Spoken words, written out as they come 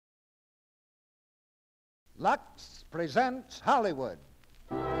Lux presents Hollywood.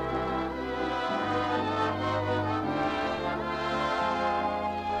 The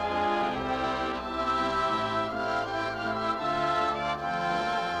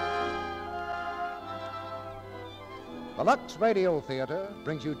Lux Radio Theater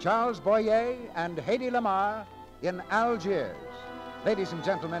brings you Charles Boyer and Hedy Lamarr in Algiers. Ladies and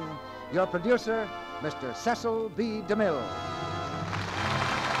gentlemen, your producer, Mr. Cecil B. DeMille.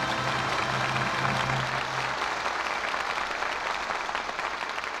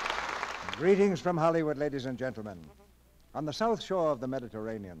 Greetings from Hollywood, ladies and gentlemen. On the south shore of the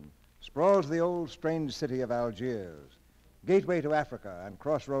Mediterranean sprawls the old, strange city of Algiers, gateway to Africa and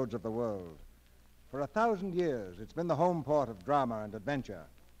crossroads of the world. For 1,000 years, it's been the home port of drama and adventure,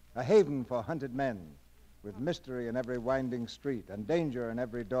 a haven for hunted men, with mystery in every winding street and danger in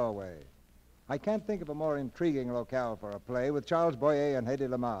every doorway. I can't think of a more intriguing locale for a play with Charles Boyer and Hedy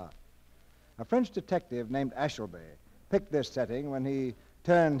Lamarr. A French detective named Ashelby picked this setting when he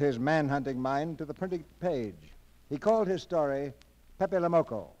turned his man-hunting mind to the printed page. He called his story Pepe Le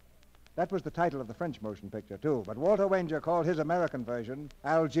Moco. That was the title of the French motion picture, too, but Walter Wanger called his American version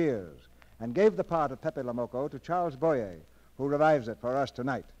Algiers and gave the part of Pepe Le Moco to Charles Boyer, who revives it for us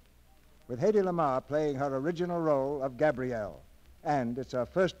tonight, with Hedy Lamarr playing her original role of Gabrielle, and it's her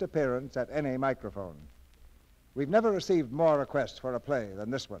first appearance at any microphone. We've never received more requests for a play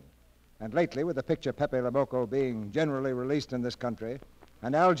than this one, and lately, with the picture Pepe Le Moco being generally released in this country,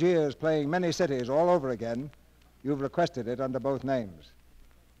 and Algiers playing many cities all over again, you've requested it under both names.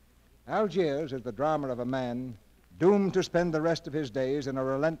 Algiers is the drama of a man doomed to spend the rest of his days in a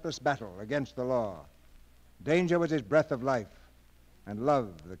relentless battle against the law. Danger was his breath of life, and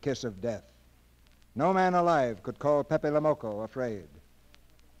love the kiss of death. No man alive could call Pepe Le Moco afraid.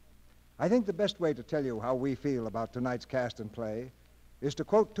 I think the best way to tell you how we feel about tonight's cast and play is to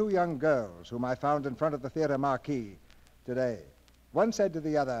quote two young girls whom I found in front of the theater marquee today. One said to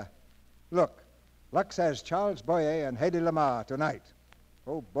the other, "Look, Lux has Charles Boyer and Hedy Lamarr tonight.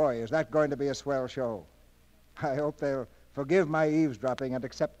 Oh, boy, is that going to be a swell show. I hope they'll forgive my eavesdropping and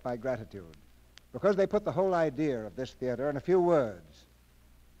accept my gratitude, because they put the whole idea of this theater in a few words.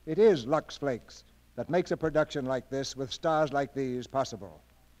 It is Lux Flakes that makes a production like this with stars like these possible.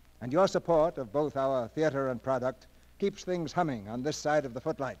 And your support of both our theater and product keeps things humming on this side of the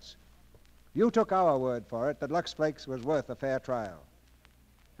footlights. You took our word for it that Lux Flakes was worth a fair trial.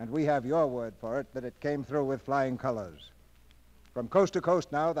 And we have your word for it that it came through with flying colors. From coast to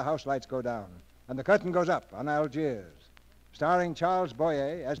coast now, the house lights go down, and the curtain goes up on Algiers, starring Charles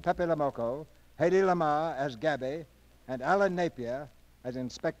Boyer as Pepe Le Moco, Hedy Lamarr as Gabby, and Alan Napier as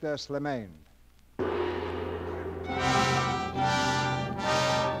Inspector Slimane.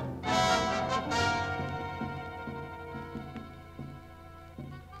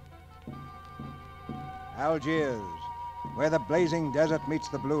 Algiers, where the blazing desert meets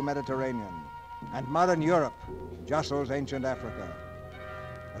the blue Mediterranean, and modern Europe jostles ancient Africa.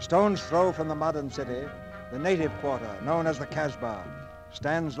 A stone's throw from the modern city, the native quarter, known as the Casbah,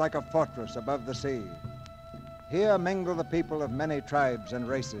 stands like a fortress above the sea. Here mingle the people of many tribes and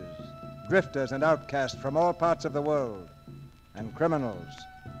races, drifters and outcasts from all parts of the world, and criminals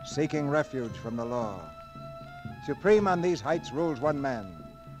seeking refuge from the law. Supreme on these heights rules one man,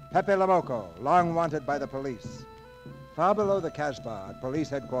 Pepe Le Moco, long wanted by the police. Far below the Casbah, at police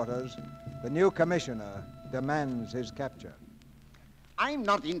headquarters, the new commissioner demands his capture. I'm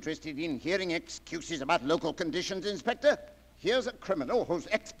not interested in hearing excuses about local conditions, Inspector. Here's a criminal whose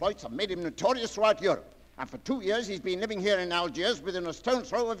exploits have made him notorious throughout Europe. And for 2 years, he's been living here in Algiers within a stone's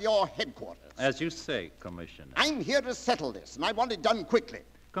throw of your headquarters. As you say, Commissioner. I'm here to settle this, and I want it done quickly.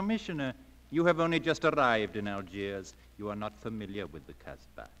 Commissioner, you have only just arrived in Algiers. You are not familiar with the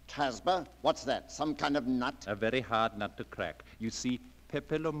Casbah. Casbah? What's that? Some kind of nut? A very hard nut to crack. You see,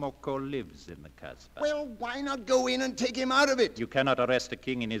 Pepe Le Moco lives in the Casbah. Well, why not go in and take him out of it? You cannot arrest a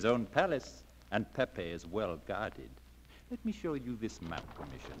king in his own palace, and Pepe is well guarded. Let me show you this map,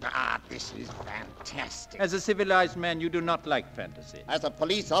 Commissioner. Ah, this is fantastic. As a civilized man, you do not like fantasy. As a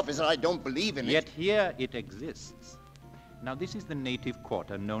police officer, I don't believe in it. Yet here it exists. Now, this is the native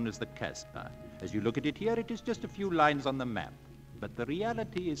quarter known as the Casbah. As you look at it here, it is just a few lines on the map. But the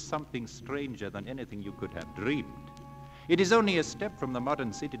reality is something stranger than anything you could have dreamed. It is only a step from the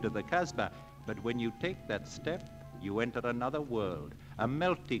modern city to the Casbah, but when you take that step, you enter another world, a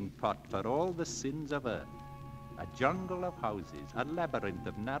melting pot for all the sins of earth. A jungle of houses, a labyrinth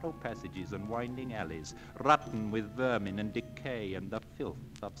of narrow passages and winding alleys, rotten with vermin and decay and the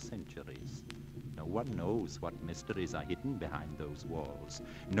filth of centuries. No one knows what mysteries are hidden behind those walls.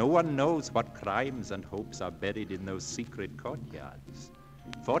 No one knows what crimes and hopes are buried in those secret courtyards.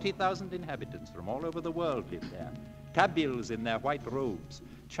 40,000 inhabitants from all over the world live there. Kabyles in their white robes,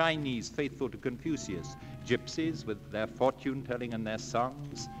 Chinese faithful to Confucius, gypsies with their fortune-telling and their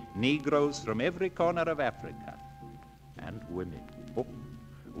songs, Negroes from every corner of Africa, and women. Oh,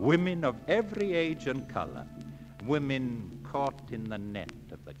 women of every age and color, women caught in the net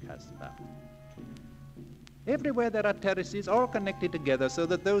of the Casbah. Everywhere there are terraces, all connected together so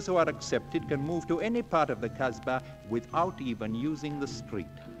that those who are accepted can move to any part of the Casbah without even using the street.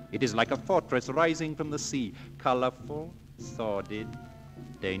 It is like a fortress rising from the sea, colorful, sordid,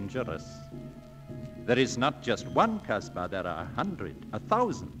 dangerous. There is not just one Casbah, there are 100,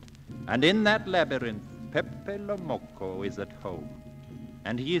 1,000. And in that labyrinth, Pepe Lomoco is at home.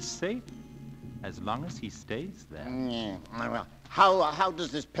 And he is safe as long as he stays there. Yeah. Well, how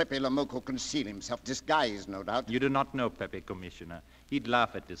does this Pepe Lomoco conceal himself? Disguised, no doubt. You do not know Pepe, Commissioner. He'd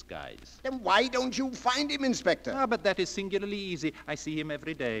laugh at disguise. Then why don't you find him, Inspector? Ah, but that is singularly easy. I see him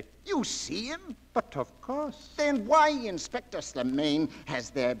every day. You see him? But of course. Then why, Inspector Slimane, has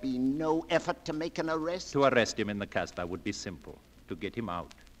there been no effort to make an arrest? To arrest him in the Casbah would be simple. To get him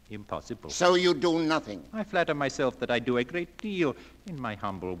out, impossible. So you do nothing? I flatter myself that I do a great deal in my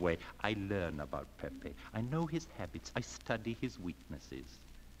humble way. I learn about Pepe. I know his habits. I study his weaknesses.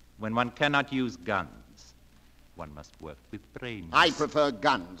 When one cannot use guns, one must work with brains. I prefer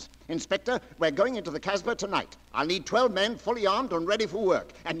guns. Inspector, we're going into the Casbah tonight. I'll need 12 men fully armed and ready for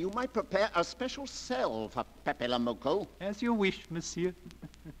work. And you might prepare a special cell for Pepe Lomoco. As you wish, monsieur.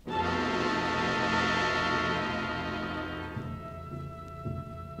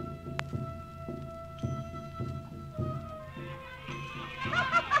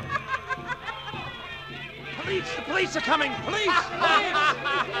 Police! The police are coming! Police!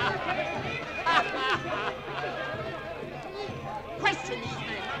 Question these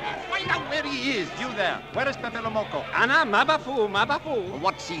men. Find out where he is. You there. Where is Pepe Lomoco? Anna, mabafu.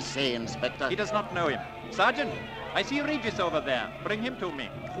 What's he say, Inspector? He does not know him. Sergeant, I see Regis over there. Bring him to me.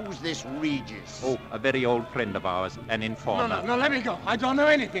 Who's this Regis? Oh, a very old friend of ours, an informer. No, let me go. I don't know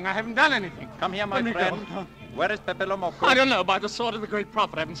anything. I haven't done anything. Come here, my Let me friend. go. Where is Pepe Lomoco? I don't know. By the sword of the great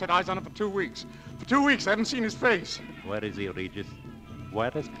prophet, I haven't set eyes on him for 2 weeks. For 2 weeks, I haven't seen his face. Where is he, Regis?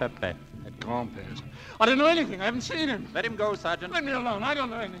 Where is Pepe? At Grandpère's. I don't know anything. I haven't seen him. Let him go, Sergeant. Let me alone. I don't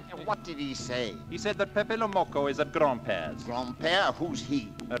know anything. What did he say? He said that Pepe Lomoco is at Grandpère's, Grandpère? Who's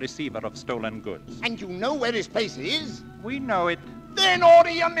he? a receiver of stolen goods. And you know where his place is? We know it. Then order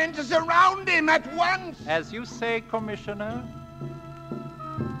your men to surround him at once. As you say, Commissioner.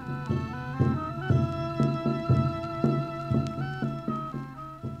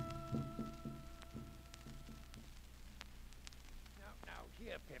 Now,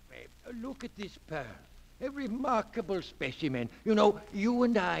 here, Pepe, look at this pearl. A remarkable specimen. You know, you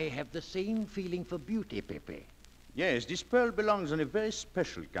and I have the same feeling for beauty, Pepe. Yes, this pearl belongs on a very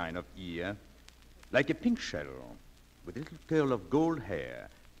special kind of ear. Like a pink shell, with a little curl of gold hair.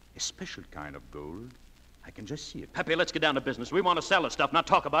 A special kind of gold. I can just see it. Pepe, let's get down to business. We want to sell the stuff, not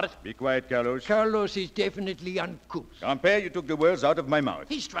talk about it. Be quiet, Carlos. Carlos is definitely uncouth. Grandpère, you took the words out of my mouth.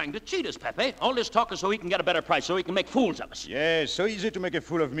 He's trying to cheat us, Pepe. All this talk is so he can get a better price, so he can make fools of us. Yes, so easy to make a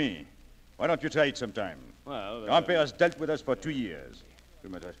fool of me. Why don't you try it sometime? Well, Grandpère has dealt with us for 2 years. We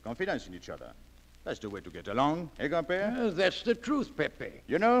must have confidence in each other. That's the way to get along, eh, Grandpère? That's the truth, Pepe.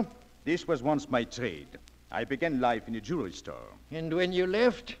 You know, this was once my trade. I began life in a jewelry store. And when you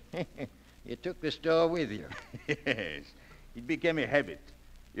left, you took the store with you. Yes, it became a habit.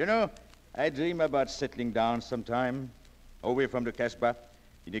 You know, I dream about settling down sometime, away from the Casbah,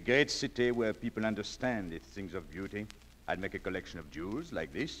 in a great city where people understand the things of beauty. I'd make a collection of jewels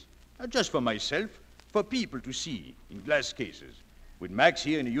like this, not just for myself, for people to see in glass cases, with Max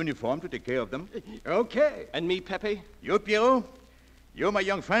here in a uniform to take care of them. Okay. and me, Pepe? You, Pierrot, you, my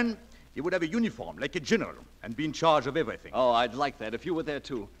young friend, you would have a uniform like a general and be in charge of everything. Oh, I'd like that if you were there,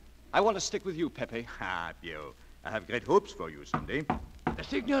 too. I want to stick with you, Pepe. Ah, Pierrot, I have great hopes for you someday. A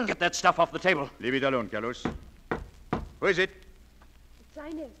signal. Get that stuff off the table. Leave it alone, Carlos. Who is it? It's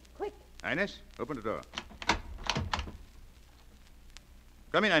Inez. Quick. Inez, open the door.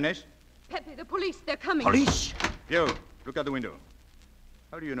 Come in, Inez. Pepe, the police, they're coming. Police? Pierrot, look out the window.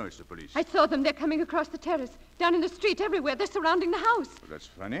 How do you know it's the police? I saw them. They're coming across the terrace, down in the street, everywhere. They're surrounding the house. Well, that's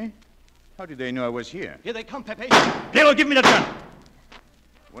funny. How did they know I was here? Here they come, Pepe. Pierrot, give me that gun!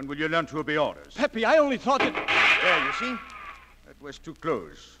 When will you learn to obey orders? Pepe, I only thought that... There, you see? That was too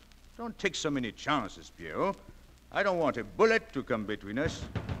close. Don't take so many chances, Pierrot. I don't want a bullet to come between us,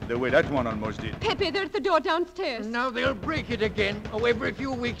 the way that one almost did. Pepe, they're at the door downstairs. Now they'll break it again. Oh, every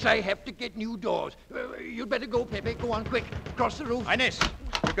few weeks I have to get new doors. You'd better go, Pepe. Go on, quick. Across the roof. Inez,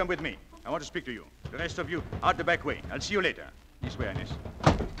 you come with me. I want to speak to you. The rest of you, out the back way. I'll see you later. This way, Ines.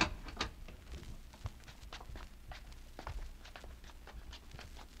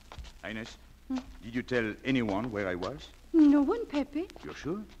 Ines, did you tell anyone where I was? No one, Pepe. You're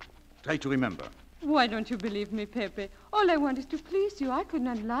sure? Try to remember. Why don't you believe me, Pepe? All I want is to please you. I could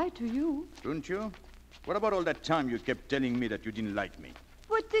not lie to you. Couldn't you? What about all that time you kept telling me that you didn't like me?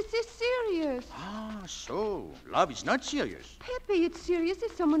 But this is serious. Ah, so love is not serious. Pepe, it's serious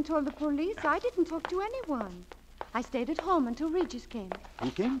if someone told the police. I didn't talk to anyone. I stayed at home until Regis came.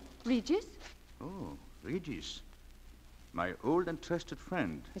 Who came? Regis? Oh, Regis. My old and trusted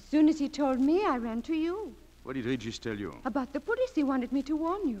friend. As soon as he told me, I ran to you. What did Regis tell you? About the police. He wanted me to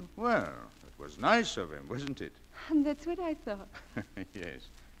warn you. Well, that was nice of him, wasn't it? And that's what I thought. Yes.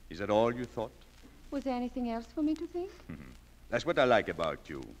 Is that all you thought? Was there anything else for me to think? That's what I like about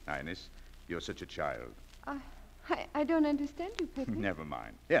you, Ines. You're such a child. I don't understand you, Pepe. Never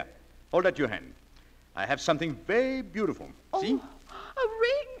mind. Here, hold out your hand. I have something very beautiful. See? A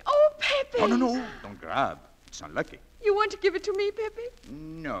ring. Oh, Pepe. Oh, no. Don't grab. It's unlucky. You want to give it to me, Pepe?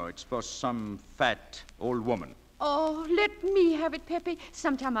 No, it's for some fat old woman. Oh, let me have it, Pepe.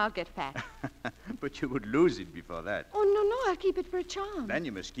 Sometime I'll get fat. But you would lose it before that. Oh, no, I'll keep it for a charm. Then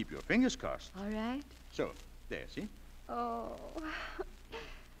you must keep your fingers crossed. All right. So, there, see? Oh,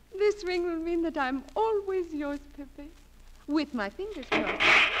 this ring will mean that I'm always yours, Pepe. With my fingers crossed.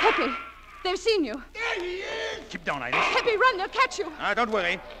 Pepe, they've seen you. There he is! Keep down, Ines. Pepe, run, they'll catch you. Don't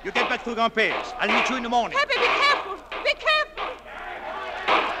worry. You get back through Grandpère's. I'll meet you in the morning. Pepe, be careful. Be careful.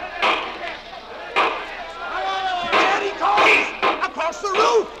 There he comes! Across the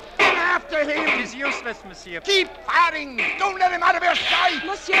roof! Get after him! It is useless, monsieur. Keep firing! Don't let him out of your sight!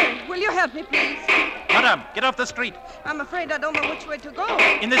 Monsieur, will you help me, please? Madame, get off the street. I'm afraid I don't know which way to go.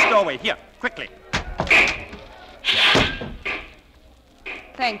 In this doorway. Here, quickly.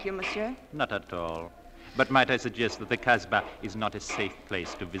 Thank you, monsieur. Not at all. But might I suggest that the Casbah is not a safe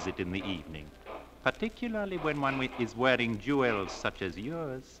place to visit in the evening, particularly when one is wearing jewels such as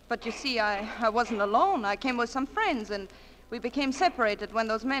yours. But you see, I wasn't alone. I came with some friends, and we became separated when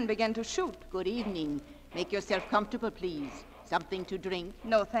those men began to shoot. Good evening. Make yourself comfortable, please. Something to drink?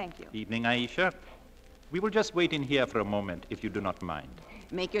 No, thank you. Evening, Aisha. We will just wait in here for a moment, if you do not mind.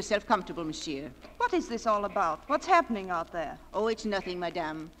 Make yourself comfortable, monsieur. What is this all about? What's happening out there? Oh, it's nothing,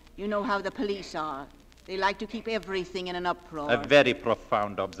 madame. You know how the police are. They like to keep everything in an uproar. A very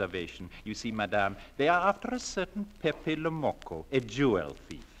profound observation. You see, madame, they are after a certain Pepe Lomoco, a jewel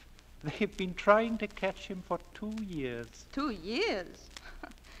thief. They've been trying to catch him for 2 years. 2 years?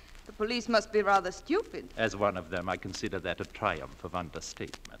 The police must be rather stupid. As one of them, I consider that a triumph of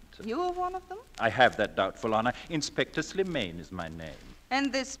understatement. You are one of them? I have that doubtful honor. Inspector Slimane is my name.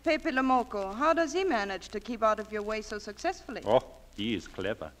 And this Pepe Lomoco, how does he manage to keep out of your way so successfully? Oh, he is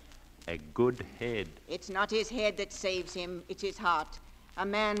clever. A good head. It's not his head that saves him, it's his heart. A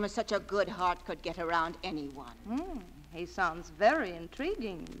man with such a good heart could get around anyone. He sounds very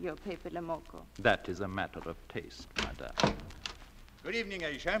intriguing, your Pepe Lomoco. That is a matter of taste, madame. Good evening,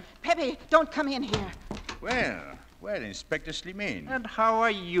 Aisha. Pepe, don't come in here. Well, Inspector Slimane. And how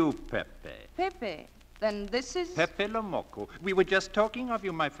are you, Pepe? Pepe, then this is... Pepe Lomoco. We were just talking of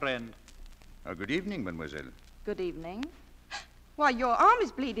you, my friend. Good evening, mademoiselle. Good evening. Why, your arm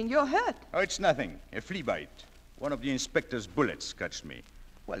is bleeding. You're hurt. Oh, it's nothing. A flea bite. One of the inspector's bullets scratched me.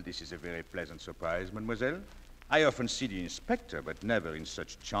 Well, this is a very pleasant surprise, mademoiselle. I often see the inspector, but never in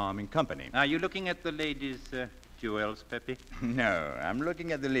such charming company. Are you looking at the lady's jewels, Pepe? No, I'm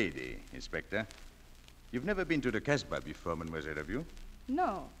looking at the lady, Inspector. You've never been to the Casbah before, mademoiselle, have you?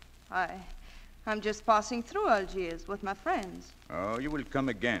 No, I'm just passing through Algiers with my friends. Oh, you will come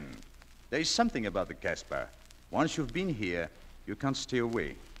again. There is something about the Casbah. Once you've been here, you can't stay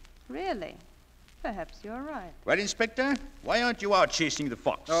away. Really? Perhaps you're right. Well, Inspector, why aren't you out chasing the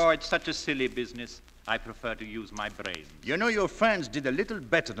fox? Oh, it's such a silly business. I prefer to use my brains. You know, your friends did a little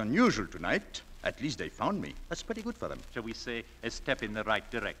better than usual tonight. At least they found me. That's pretty good for them. Shall we say a step in the right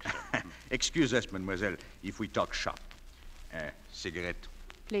direction? Excuse us, mademoiselle, if we talk shop. Cigarette.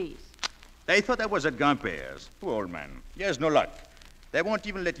 Please. They thought I was at Grandpère's. Poor old man. He has no luck. They won't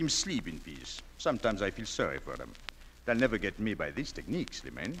even let him sleep in peace. Sometimes I feel sorry for them. They'll never get me by these techniques,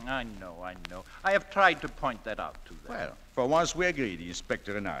 Slimane. I know. I have tried to point that out to them. Well, for once we agree, the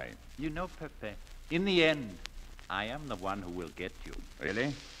inspector and I. You know, Pepe, in the end, I am the one who will get you.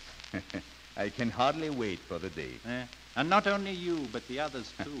 Really? I can hardly wait for the day. And not only you, but the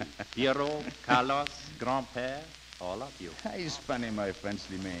others too. Piero, Carlos, Grandpère, all of you. He's funny, my friend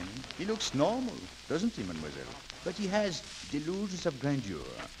Slimane. He looks normal, doesn't he, mademoiselle? But he has delusions of grandeur.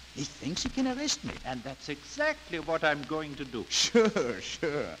 He thinks he can arrest me. And that's exactly what I'm going to do. Sure.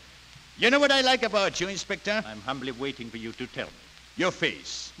 You know what I like about you, Inspector? I'm humbly waiting for you to tell me. Your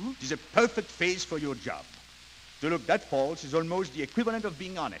face. It is a perfect face for your job. To look that false is almost the equivalent of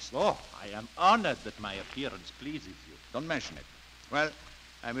being honest. Oh, I am honored that my appearance pleases you. Don't mention it. Well,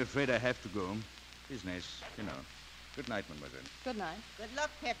 I'm afraid I have to go. Business, you know. Good night, mademoiselle. Good night. Good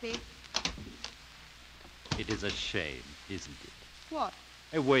luck, Pepe. It is a shame, isn't it? What?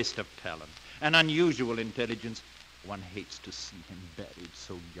 A waste of talent, an unusual intelligence. One hates to see him buried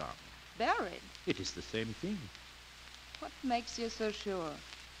so young. Buried? It is the same thing. What makes you so sure?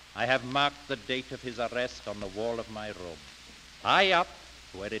 I have marked the date of his arrest on the wall of my room, high up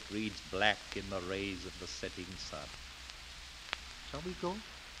where it reads black in the rays of the setting sun. Shall we go?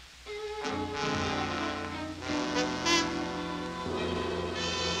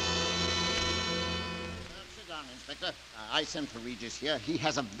 Sit down, Inspector. I sent for Regis here. He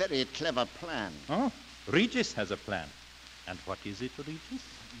has a very clever plan. Oh, Regis has a plan. And what is it, Regis?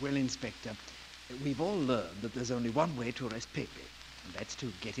 Well, Inspector, we've all learned that there's only one way to arrest Pepe, and that's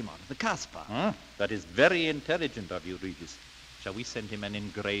to get him out of the Caspar. Ah, that is very intelligent of you, Regis. Shall we send him an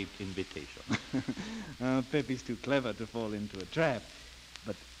engraved invitation? Pepe's too clever to fall into a trap,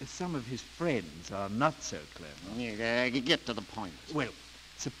 but some of his friends are not so clever. Get to the point. Well,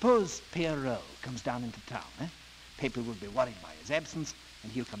 suppose Pierrot comes down into town, eh? Pepe will be worried by his absence,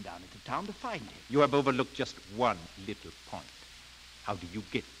 and he'll come down into town to find him. You have overlooked just one little point. How do you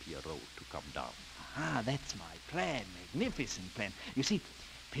get Pierrot to come down? Ah, that's my plan. Magnificent plan. You see,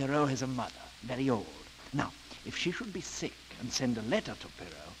 Pierrot has a mother, very old. Now, if she should be sick and send a letter to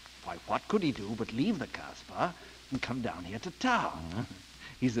Pierrot, why, what could he do but leave the Caspar and come down here to town?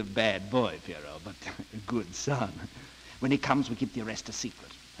 He's a bad boy, Pierrot, but a good son. When he comes, we keep the arrest a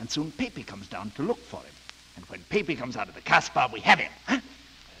secret, and soon Pepe comes down to look for him. And when Pepe comes out of the Caspar, we have him. Huh?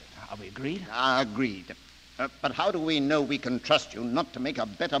 Are we agreed? Agreed. But how do we know we can trust you not to make a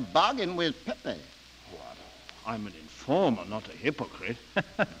better bargain with Pepe? What? I'm an informer, not a hypocrite.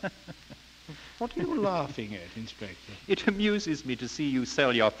 What are you laughing at, Inspector? It amuses me to see you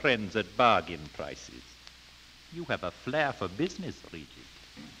sell your friends at bargain prices. You have a flair for business, Regis.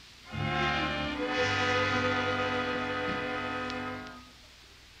 Good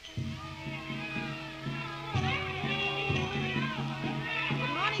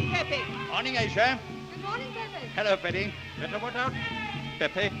morning, Pepe. Morning, Aisha. Good morning, Pepe. Hello, Betty. Better watch out,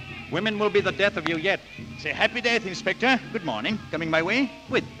 Pepe. Women will be the death of you yet. Say happy death, Inspector. Good morning. Coming my way?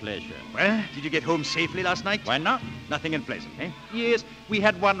 With pleasure. Well, did you get home safely last night? Why not? Nothing unpleasant, eh? Yes, we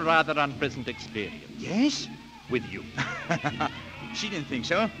had one rather unpleasant experience. Yes? With you. She didn't think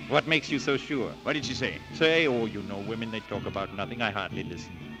so. What makes you so sure? What did she say? Say, oh, you know, women, they talk about nothing. I hardly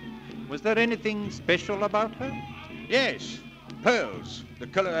listen. Was there anything special about her? Yes. Pearls, the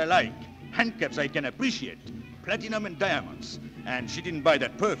color I like. Handcuffs I can appreciate. Platinum and diamonds. And she didn't buy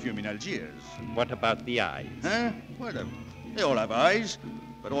that perfume in Algiers. What about the eyes? Huh? Well, they all have eyes.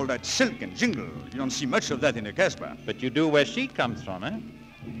 But all that silk and jingle, you don't see much of that in the Caspar. But you do where she comes from, eh?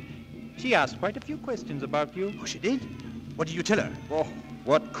 She asked quite a few questions about you. Oh, she did? What did you tell her? Oh,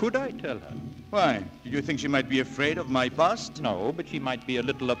 what could I tell her? Why? Did you think she might be afraid of my past? No, but she might be a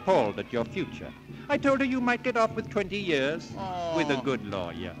little appalled at your future. I told her you might get off with 20 years with a good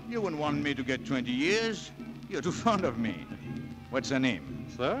lawyer. You wouldn't want me to get 20 years. You're too fond of me. What's her name?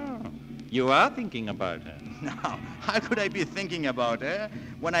 So, you are thinking about her. Now, how could I be thinking about her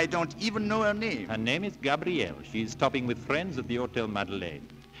when I don't even know her name? Her name is Gabrielle. She's stopping with friends at the Hotel Madeleine.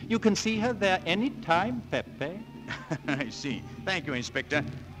 You can see her there any time, Pepe. I see. Thank you, Inspector.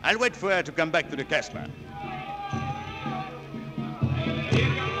 I'll wait for her to come back to the Caspar.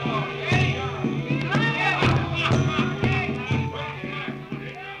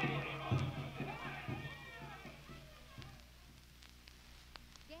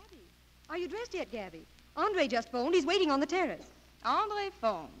 Are you dressed yet, Gabby? Andre just phoned. He's waiting on the terrace. Andre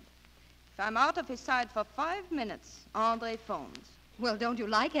phoned. If I'm out of his sight for 5 minutes, Andre phones. Well, don't you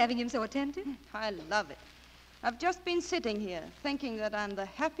like having him so attentive? I love it. I've just been sitting here thinking that I'm the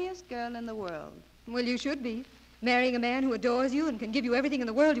happiest girl in the world. Well, you should be. Marrying a man who adores you and can give you everything in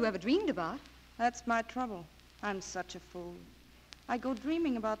the world you ever dreamed about. That's my trouble. I'm such a fool. I go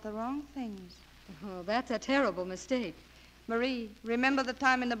dreaming about the wrong things. Oh, that's a terrible mistake. Marie, remember the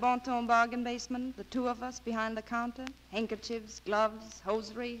time in the Bon Ton bargain basement? The two of us behind the counter? Handkerchiefs, gloves,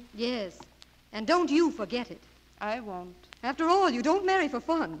 hosiery? Yes. And don't you forget it. I won't. After all, you don't marry for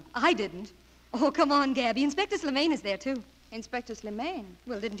fun. I didn't. Oh, come on, Gabby. Inspector Slimane is there, too. Inspector Slimane?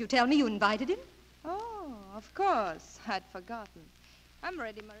 Well, didn't you tell me you invited him? Oh, of course. I'd forgotten. I'm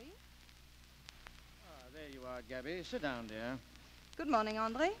ready, Marie. Ah, there you are, Gabby. Sit down, dear. Good morning,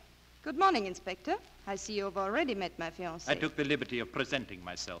 Andre. Good morning, Inspector. I see you've already met my fiancée. I took the liberty of presenting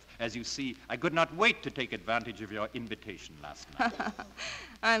myself. As you see, I could not wait to take advantage of your invitation last night.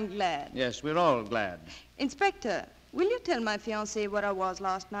 I'm glad. Yes, we're all glad. Inspector, will you tell my fiancée where I was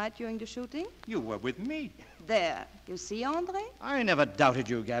last night during the shooting? You were with me. There. You see, Andre? I never doubted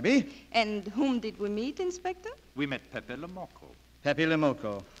you, Gabby. And whom did we meet, Inspector? We met Pepe Lemoco. Pepe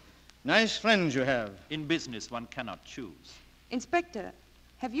Lemoco. Nice friends you have. In business, one cannot choose. Inspector,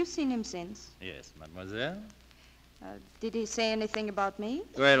 have you seen him since? Yes, mademoiselle. Did he say anything about me?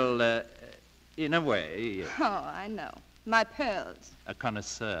 Well, in a way, yes. Oh, I know. My pearls. A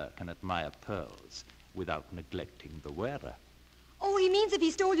connoisseur can admire pearls without neglecting the wearer. Oh, he means if he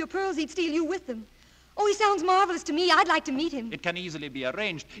stole your pearls, he'd steal you with them. Oh, he sounds marvelous to me. I'd like to meet him. It can easily be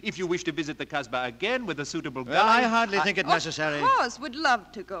arranged if you wish to visit the Casbah again with a suitable guide. Well, I hardly think it necessary. Of course, would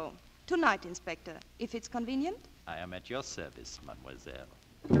love to go. Tonight, Inspector, if it's convenient. I am at your service, mademoiselle.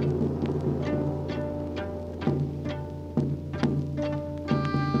 Pepe,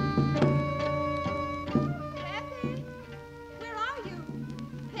 where are you?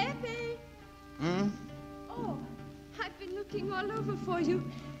 Pepe. Oh, I've been looking all over for you.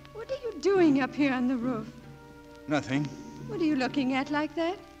 What are you doing up here on the roof? Nothing. What are you looking at like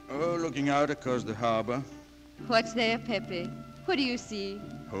that? Oh, looking out across the harbor. What's there, Pepe? What do you see?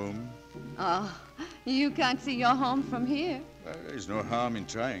 Home. Oh, you can't see your home from here. Well, there's no harm in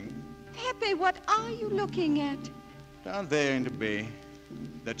trying. Pepe, what are you looking at? Down there in the bay.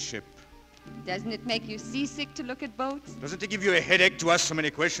 That ship. Doesn't it make you seasick to look at boats? Doesn't it give you a headache to ask so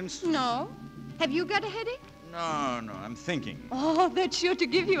many questions? No. Have you got a headache? No, I'm thinking. Oh, that's sure to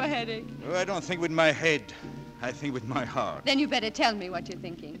give you a headache. Oh, I don't think with my head. I think with my heart. Then you better tell me what you're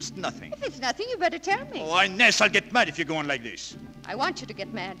thinking. It's nothing. If it's nothing, you better tell me. Oh, Inez, I'll get mad if you go on like this. I want you to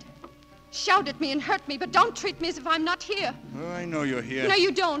get mad. Shout at me and hurt me, but don't treat me as if I'm not here. Oh, I know you're here. No,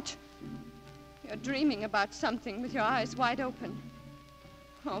 you don't. You're dreaming about something with your eyes wide open.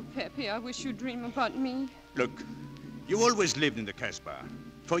 Oh, Pepe, I wish you'd dream about me. Look, you always lived in the Casbah.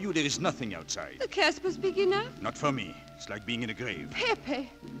 For you, there is nothing outside. The Casbah's big enough. Not for me. It's like being in a grave. Pepe.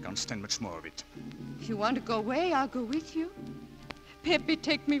 Can't stand much more of it. If you want to go away, I'll go with you. Pepe,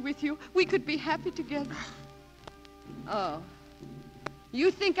 take me with you. We could be happy together. Oh. You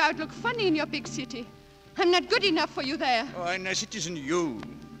think I'd look funny in your big city. I'm not good enough for you there. Oh, Inez, it isn't you.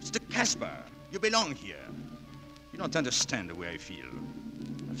 It's the Casbah. You belong here. You don't understand the way I feel.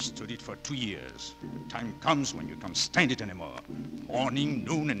 I've stood it for 2 years. The time comes when you can't stand it anymore. Morning,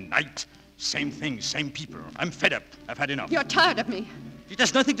 noon, and night. Same thing, same people. I'm fed up. I've had enough. You're tired of me. It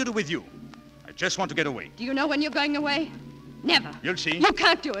has nothing to do with you. I just want to get away. Do you know when you're going away? Never. You'll see. You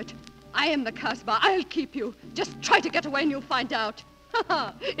can't do it. I am the Casbah. I'll keep you. Just try to get away and you'll find out.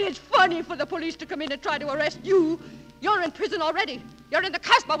 It's funny for the police to come in and try to arrest you. You're in prison already. You're in the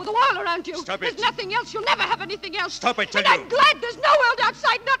Casbah with a wall around you. Stop it. There's nothing else. You'll never have anything else. Stop, I tell and you. I'm glad there's no world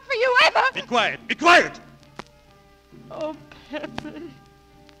outside, not for you, ever. Be quiet. Be quiet. Oh, Pepe.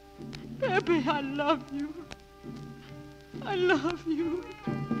 Pepe, I love you. I love you.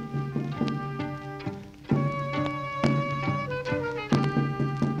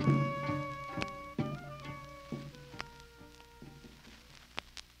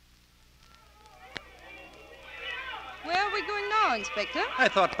 Where are we going now, Inspector? I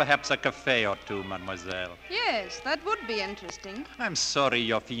thought perhaps a cafe or two, mademoiselle. Yes, that would be interesting. I'm sorry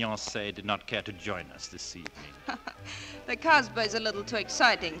your fiancé did not care to join us this evening. The Casbah is a little too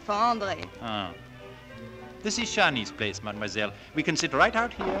exciting for Andre. Ah. This is Shani's place, mademoiselle. We can sit right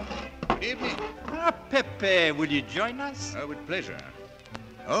out here. Good evening. Ah, Pepe, will you join us? With pleasure.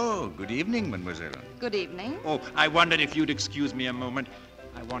 Oh, good evening, mademoiselle. Good evening. Oh, I wondered if you'd excuse me a moment.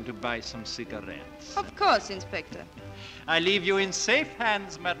 I want to buy some cigarettes. Of course, Inspector. I leave you in safe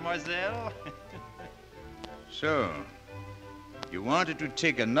hands, mademoiselle. So, you wanted to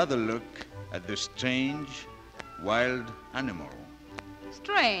take another look at the strange, wild animal.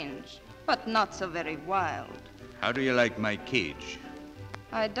 Strange, but not so very wild. How do you like my cage?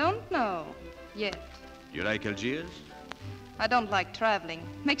 I don't know yet. You like Algiers? I don't like traveling.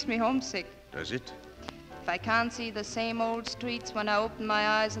 Makes me homesick. Does it? If I can't see the same old streets when I open my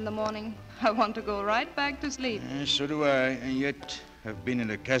eyes in the morning, I want to go right back to sleep. So do I, and yet I've been in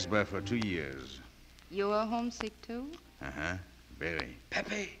the Casbah for 2 years. You are homesick too? Uh-huh, very.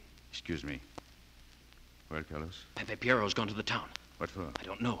 Pepe. Excuse me. Well, Carlos? Pepe Piero's gone to the town. What for? I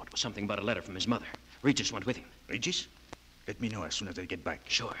don't know. It was something about a letter from his mother. Regis went with him. Regis? Let me know as soon as I get back.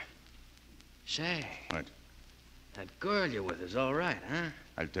 Sure. Say. What? That girl you're with is all right, huh?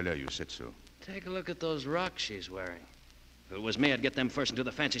 I'll tell her you said so. Take a look at those rocks she's wearing. If it was me, I'd get them first and do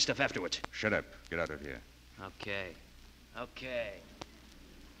the fancy stuff afterwards. Shut up. Get out of here. Okay. Okay.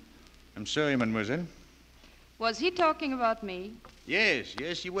 I'm sorry, mademoiselle. Was he talking about me? Yes,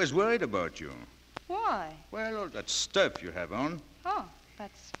 he was worried about you. Why? Well, all that stuff you have on. Oh,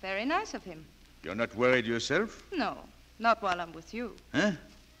 that's very nice of him. You're not worried yourself? No, not while I'm with you. Huh?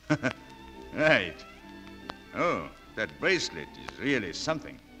 Right. Oh, that bracelet is really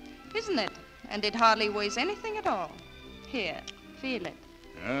something. Isn't it? And it hardly weighs anything at all. Here, feel it.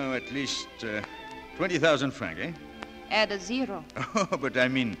 Oh, at least 20,000 francs, eh? Add a zero. Oh, but I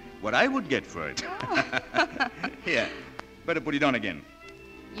mean, what I would get for it. Here, better put it on again.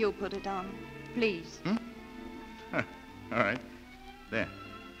 You put it on, please. Huh. All right. There.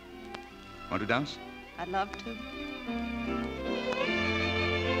 Want to dance? I'd love to.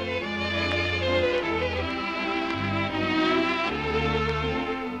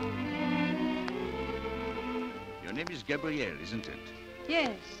 Your name is Gabrielle, isn't it?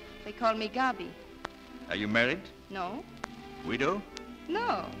 Yes, they call me Gabi. Are you married? No? Widow?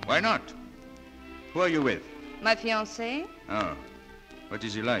 No. Why not? Who are you with? My fiancé? Oh. What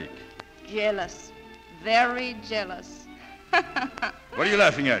is he like? Jealous. Very jealous. What are you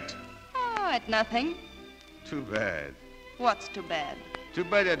laughing at? Oh, at nothing. Too bad. What's too bad? Too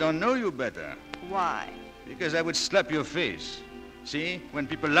bad I don't know you better. Why? Because I would slap your face. See, when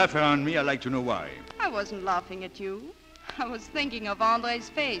people laugh around me, I like to know why. I wasn't laughing at you. I was thinking of Andre's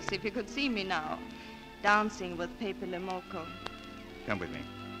face, if you could see me now. Dancing with Pepe Le Moco. Come with me.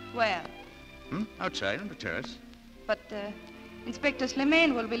 Where? Outside on the terrace. But Inspector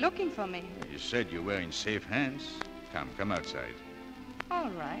Slimane will be looking for me. You said you were in safe hands. Come outside. All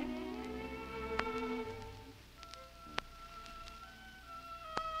right.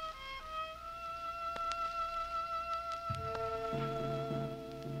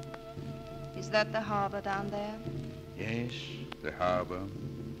 Is that the harbor down there? Yes, the harbor.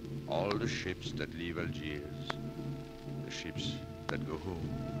 All the ships that leave Algiers. The ships that go home.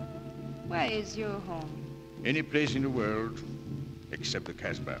 Where is your home? Any place in the world except the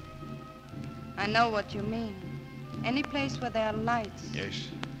Casbah. I know what you mean. Any place where there are lights. Yes,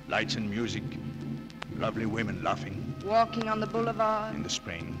 lights and music. Lovely women laughing. Walking on the boulevard. In the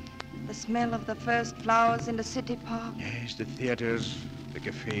spring. The smell of the first flowers in the city park. Yes, the theaters, the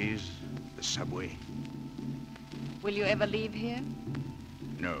cafes, the subway. Will you ever leave here?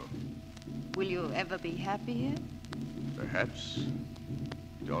 No. Will you ever be happy here? Perhaps.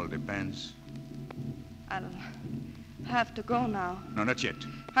 It all depends. I'll have to go now. No, not yet.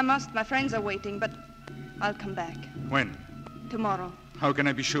 I must. My friends are waiting, but I'll come back. When? Tomorrow. How can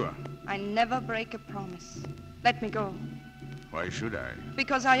I be sure? I never break a promise. Let me go. Why should I?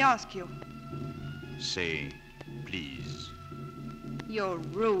 Because I ask you. Say, please. You're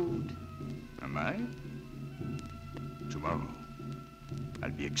rude. Am I? Tomorrow, I'll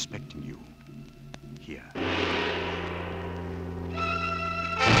be expecting you here.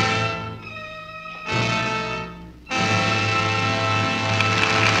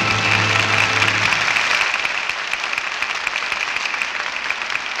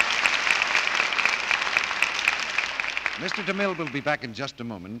 Mr. DeMille will be back in just a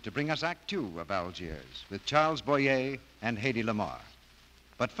moment to bring us Act Two of Algiers with Charles Boyer and Hedy Lamarr.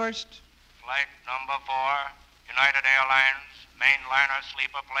 But first... Flight number 4, United Airlines, mainliner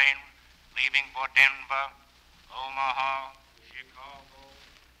sleeper plane, leaving for Denver, Omaha, Chicago.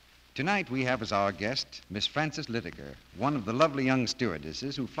 Tonight we have as our guest Miss Frances Litiger, one of the lovely young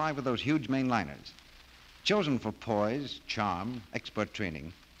stewardesses who fly with those huge mainliners. Chosen for poise, charm, expert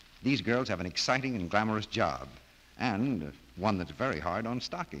training, these girls have an exciting and glamorous job, and one that's very hard on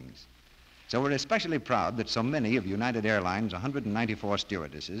stockings. So we're especially proud that so many of United Airlines' 194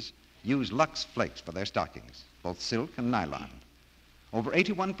 stewardesses use Lux Flakes for their stockings, both silk and nylon. Over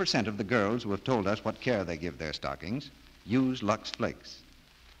 81% of the girls who have told us what care they give their stockings use Lux Flakes.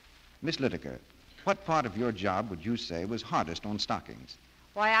 Miss Litiger, what part of your job would you say was hardest on stockings?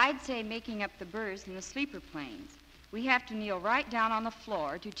 Why, I'd say making up the berths in the sleeper planes. We have to kneel right down on the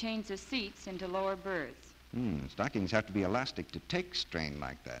floor to change the seats into lower berths. Stockings have to be elastic to take strain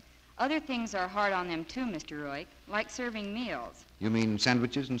like that. Other things are hard on them too, Mr. Roy, like serving meals. You mean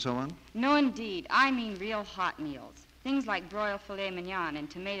sandwiches and so on? No, indeed. I mean real hot meals. Things like broiled filet mignon and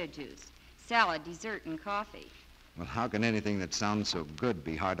tomato juice, salad, dessert, and coffee. Well, how can anything that sounds so good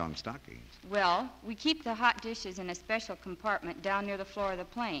be hard on stockings? Well, we keep the hot dishes in a special compartment down near the floor of the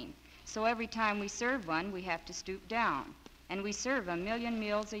plane. So every time we serve one, we have to stoop down. And we serve 1 million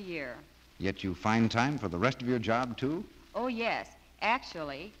meals a year. Yet you find time for the rest of your job, too? Oh, yes.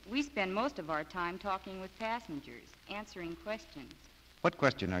 Actually, we spend most of our time talking with passengers, answering questions. What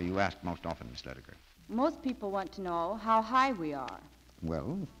question are you asked most often, Miss Litiger? Most people want to know how high we are.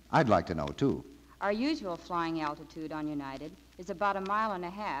 Well, I'd like to know, too. Our usual flying altitude on United is about 1.5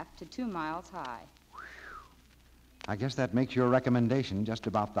 miles to 2 miles high. I guess that makes your recommendation just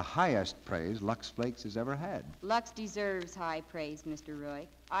about the highest praise Lux Flakes has ever had. Lux deserves high praise, Mr. Roy.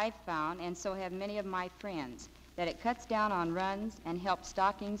 I've found, and so have many of my friends, that it cuts down on runs and helps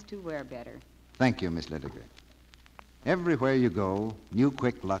stockings to wear better. Thank you, Miss Litiger. Everywhere you go, New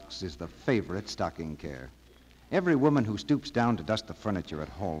Quick Lux is the favorite stocking care. Every woman who stoops down to dust the furniture at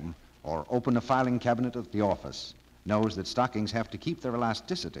home or open a filing cabinet at the office knows that stockings have to keep their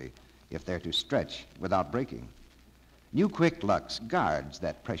elasticity if they're to stretch without breaking. New Quick Lux guards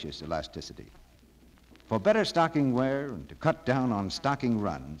that precious elasticity. For better stocking wear and to cut down on stocking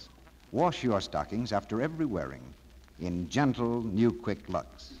runs, wash your stockings after every wearing in gentle New Quick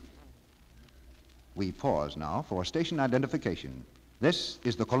Lux. We pause now for station identification. This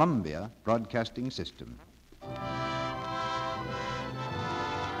is the Columbia Broadcasting System.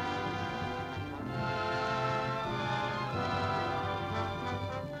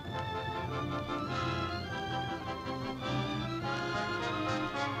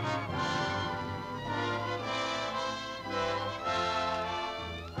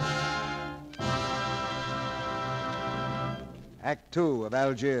 Act Two of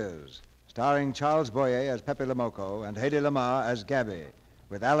Algiers, starring Charles Boyer as Pepe Lemoko and Hedy Lamarr as Gabby,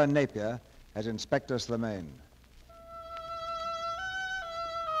 with Alan Napier as Inspector Slimane.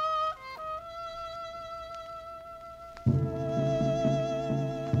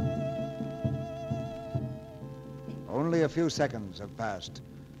 Only a few seconds have passed.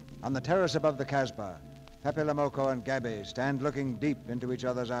 On the terrace above the Casbah, Pepe Lemoko and Gabby stand looking deep into each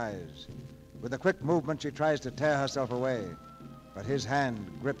other's eyes. With a quick movement, she tries to tear herself away, but his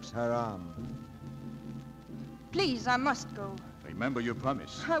hand grips her arm. Please, I must go. Remember your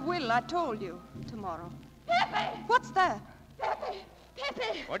promise. I will, I told you. Tomorrow. Pepe! What's that? Pepe!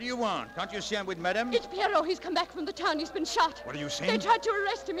 Pepe! What do you want? Can't you see I'm with Madame? It's Pierrot. He's come back from the town. He's been shot. What are you They saying? tried to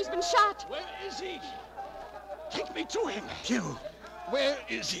arrest him. He's been shot. Where is he? Take me to him. You. Where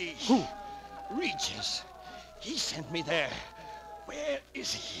is he? Who? Regis. He sent me there. Where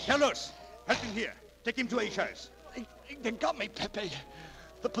is he? Carlos, help him here. Take him to Algiers. They got me, Pepe.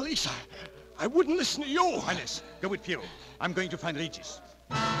 The police. I wouldn't listen to you. Hannes, go with Pierrot. I'm going to find Regis.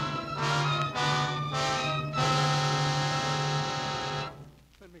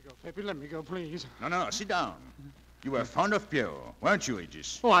 Let me go, Pepe. Let me go, please. No, sit down. You were fond of Pierrot, weren't you,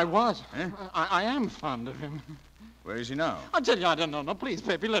 Regis? Oh, I was. Eh? I am fond of him. Where is he now? I tell you, I don't know. No, please,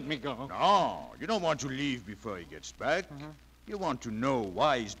 Pepe, let me go. No, you don't want to leave before he gets back. You want to know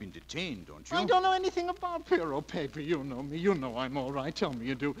why he's been detained, don't you? I don't know anything about Pierrot, Pepe. You know me. You know I'm all right. Tell me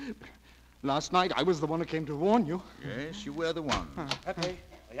you do. Last night, I was the one who came to warn you. Yes, you were the one. Pepe,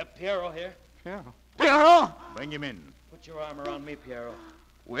 I have Pierrot here. Pierrot. Pierrot! Bring him in. Put your arm around me, Pierrot.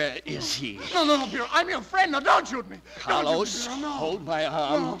 Where is he? No, Pierrot. I'm your friend. Now, don't shoot me. Carlos, Don't shoot me, Pierrot, no. hold my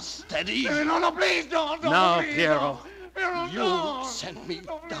arm. No. Steady. No, please don't. Now, Please, Pierrot, Pierrot, you no. sent me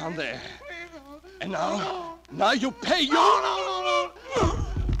No, down please, there. please, no. And now, No. now you pay. You. No.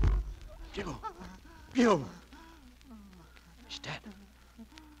 You. He's dead.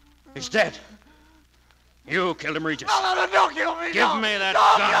 He's dead. You killed him, Regis. No, don't kill me. Give me that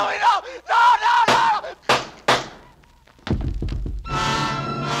gun. Don't kill me, no.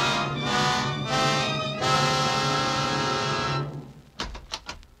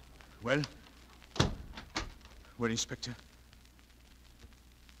 Well? Well, Inspector?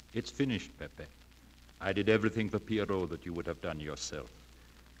 It's finished, Pepe. I did everything for Pierrot that you would have done yourself.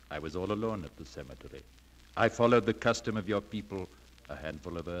 I was all alone at the cemetery. I followed the custom of your people, a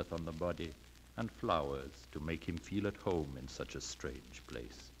handful of earth on the body, and flowers to make him feel at home in such a strange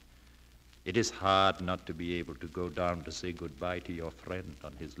place. It is hard not to be able to go down to say goodbye to your friend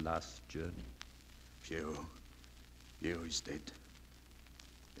on his last journey. Pierrot is dead.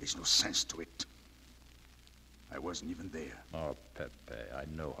 There's no sense to it. I wasn't even there. Oh, Pepe, I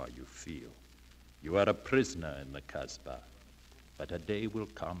know how you feel. You are a prisoner in the Casbah. But a day will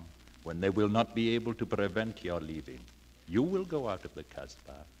come when they will not be able to prevent your leaving. You will go out of the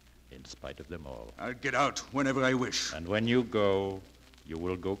Casbah in spite of them all. I'll get out whenever I wish. And when you go, you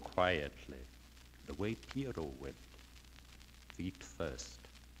will go quietly, the way Pierrot went, feet first.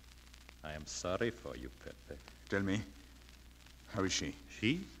 I am sorry for you, Pepe. Tell me, how is she?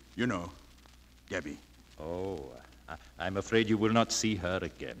 She? You know, Gabby. Oh, I'm afraid you will not see her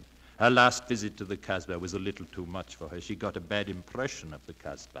again. Her last visit to the Casbah was a little too much for her. She got a bad impression of the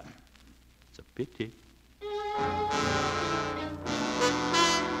Casbah. It's a pity.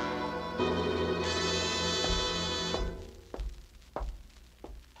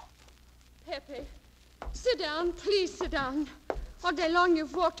 Pepe, sit down. Please sit down. All day long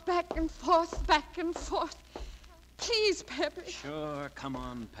you've walked back and forth, back and forth. Please, Pepe. Sure, come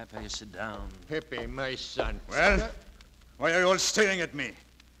on, Pepe, sit down. Pepe, my son. Well, why are you all staring at me?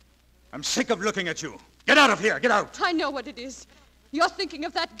 I'm sick of looking at you. Get out of here, get out. I know what it is. You're thinking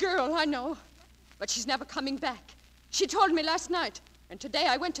of that girl, I know. But she's never coming back. She told me last night. And today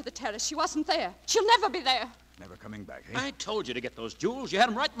I went to the terrace. She wasn't there. She'll never be there. Never coming back, eh? I told you to get those jewels. You had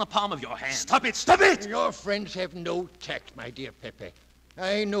them right in the palm of your hand. Stop it, stop it! Your friends have no tact, my dear Pepe.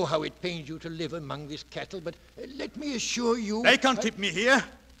 I know how it pains you to live among this cattle, but let me assure you... They can't keep me here.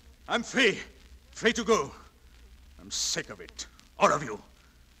 I'm free. Free to go. I'm sick of it. All of you.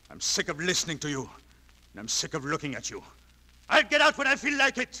 I'm sick of listening to you. And I'm sick of looking at you. I'll get out when I feel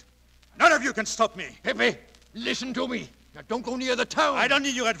like it. None of you can stop me. Pepe, listen to me. Now, don't go near the town. I don't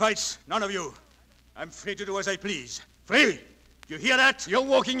need your advice. None of you. I'm free to do as I please. Free. You hear that? You're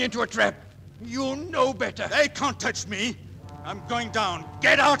walking into a trap. You know better. They can't touch me. I'm going down.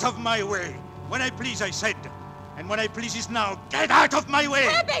 Get out of my way. When I please, I said. And when I please is now. Get out of my way.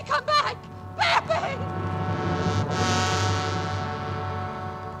 Pepe, come back! Pepe!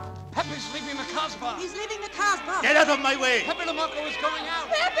 Pepe's leaving the Casbah. He's leaving the Casbah. Get out of my way. Pepe Lamocco is going out.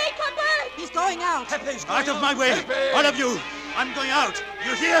 Pepe, come back! He's going out. Pepe's going Out of my way. Pepe. All of you. I'm going out.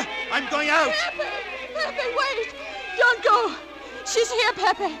 You hear? I'm going out. Pepe! Pepe, wait! Don't go! She's here,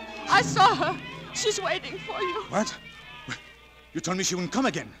 Pepe. I saw her. She's waiting for you. What? You told me she wouldn't come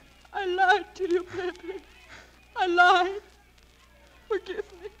again. I lied to you, Pepe. I lied. Forgive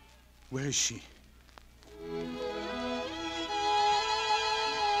me. Where is she?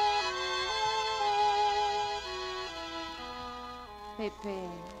 Pepe,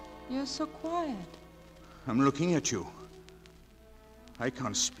 you're so quiet. I'm looking at you. I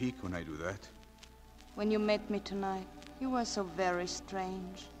can't speak when I do that. When you met me tonight, you were so very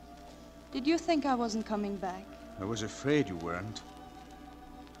strange. Did you think I wasn't coming back? I was afraid you weren't.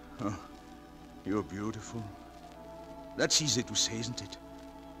 Oh, you're beautiful. That's easy to say, isn't it?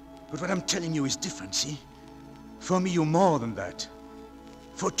 But what I'm telling you is different, see? For me, you're more than that.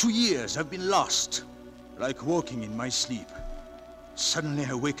 For 2 years, I've been lost, like walking in my sleep. Suddenly,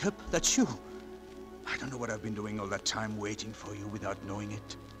 I wake up, that's you. I don't know what I've been doing all that time waiting for you without knowing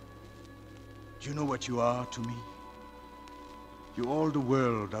it. Do you know what you are to me? You're all the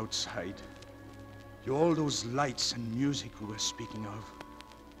world outside. You're all those lights and music we were speaking of.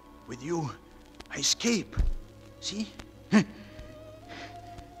 With you, I escape. See? Do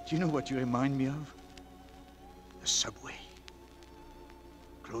you know what you remind me of? The subway.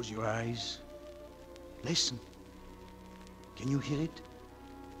 Close your eyes. Listen. Can you hear it?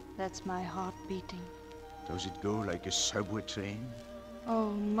 That's my heart beating. Does it go like a subway train?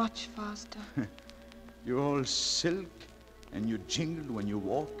 Oh, much faster. You're all silk, and you jingle when you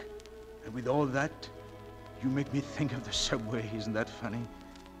walk. And with all that, you make me think of the subway. Isn't that funny?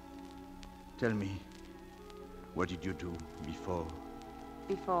 Tell me, what did you do before?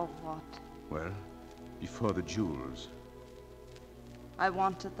 Before what? Well, before the jewels. I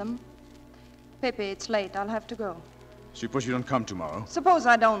wanted them. Pepe, it's late. I'll have to go. Suppose you don't come tomorrow. Suppose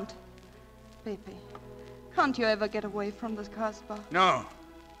I don't. Pepe, can't you ever get away from this Casbah? No.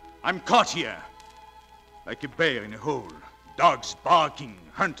 I'm caught here. Like a bear in a hole. Dogs barking,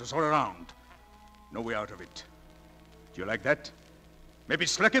 hunters all around. No way out of it. Do you like that? Maybe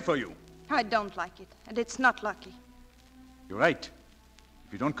it's lucky for you. I don't like it, and it's not lucky. You're right.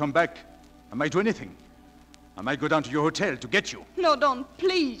 If you don't come back, I might do anything. I might go down to your hotel to get you. No, don't.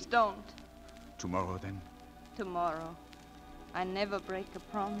 Please don't. Tomorrow, then? Tomorrow. I never break a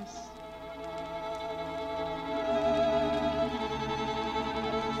promise.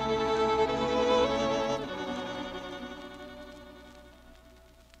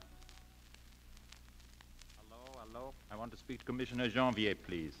 Hello? I want to speak to Commissioner Janvier,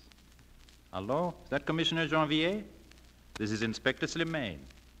 please. Hello? Is that Commissioner Janvier? This is Inspector Slimane.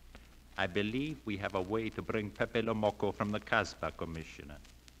 I believe we have a way to bring Pepe Lamocco from the Casbah, Commissioner.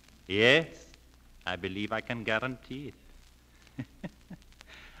 Yes, I believe I can guarantee it.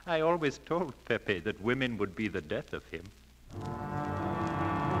 I always told Pepe that women would be the death of him.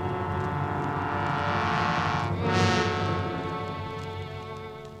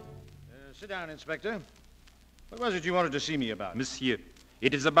 Sit down, Inspector. What was it you wanted to see me about? Monsieur,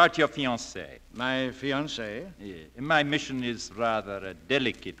 it is about your fiancée. My fiancée? Yeah. My mission is rather a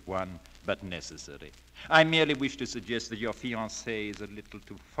delicate one, but necessary. I merely wish to suggest that your fiancée is a little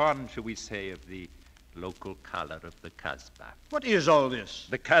too fond, shall we say, of the local color of the Casbah. What is all this?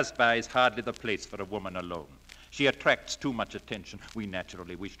 The Casbah is hardly the place for a woman alone. She attracts too much attention. We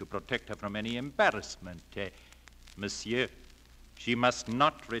naturally wish to protect her from any embarrassment. Monsieur, she must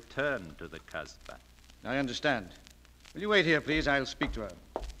not return to the Casbah. I understand. Will you wait here, please? I'll speak to her.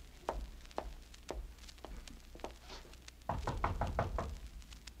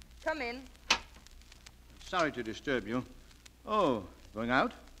 Come in. Sorry to disturb you. Oh, going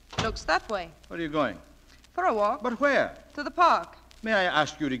out? Looks that way. Where are you going? For a walk. But where? To the park. May I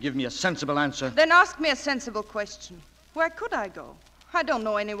ask you to give me a sensible answer? Then ask me a sensible question. Where could I go? I don't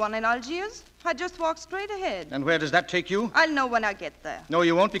know anyone in Algiers. I just walk straight ahead. And where does that take you? I'll know when I get there. No,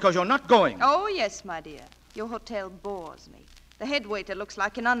 you won't, because you're not going. Oh, yes, my dear. Your hotel bores me. The head waiter looks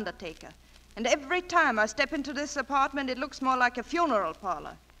like an undertaker. And every time I step into this apartment, it looks more like a funeral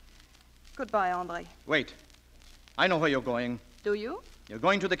parlor. Goodbye, Andre. Wait. I know where you're going. Do you? You're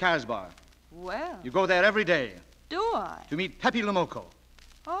going to the Casbah. Well. You go there every day. Do I? To meet Pepe Lomoco.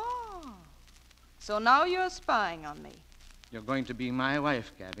 Oh. So now you're spying on me. You're going to be my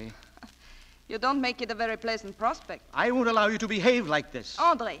wife, Gabby. You don't make it a very pleasant prospect. I won't allow you to behave like this.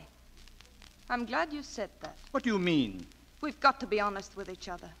 Andre, I'm glad you said that. What do you mean? We've got to be honest with each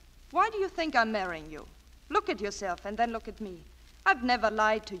other. Why do you think I'm marrying you? Look at yourself and then look at me. I've never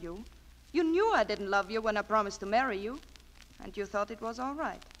lied to you. You knew I didn't love you when I promised to marry you. And you thought it was all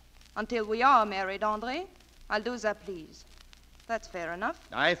right. Until we are married, Andre, I'll do as I please. That's fair enough.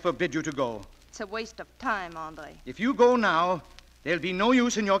 I forbid you to go. It's a waste of time, Andre. If you go now, there'll be no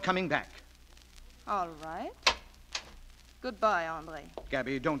use in your coming back. All right. Goodbye, Andre.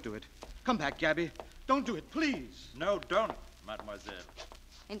 Gabby, don't do it. Come back, Gabby. Don't do it, please. No, don't, mademoiselle.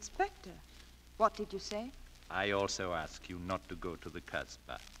 Inspector, what did you say? I also ask you not to go to the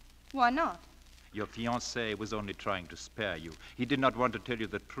Casbah. Why not? Your fiancé was only trying to spare you. He did not want to tell you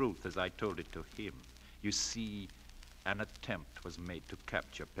the truth as I told it to him. You see, an attempt was made to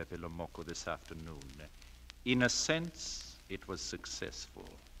capture Pepe Lomoco this afternoon. In a sense, it was successful.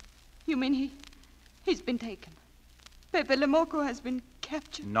 You mean he's been taken? Pepe Lomoco has been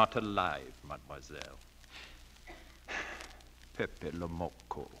captured? Not alive, mademoiselle. Pepe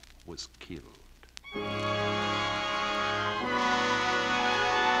Lomoco was killed. In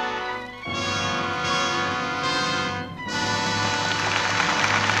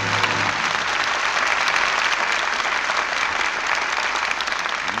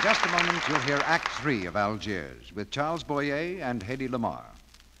just a moment, you'll hear Act 3 of Algiers with Charles Boyer and Hedy Lamarr.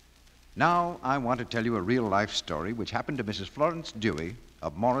 Now, I want to tell you a real-life story which happened to Mrs. Florence Dewey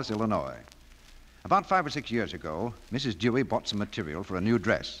of Morris, Illinois. About 5 or 6 years ago, Mrs. Dewey bought some material for a new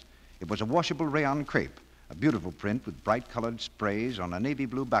dress. It was a washable rayon crepe, a beautiful print with bright-colored sprays on a navy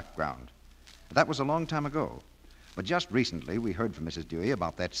blue background. That was a long time ago. But just recently, we heard from Mrs. Dewey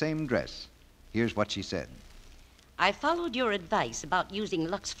about that same dress. Here's what she said. I followed your advice about using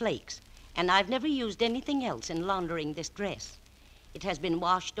Lux Flakes, and I've never used anything else in laundering this dress. It has been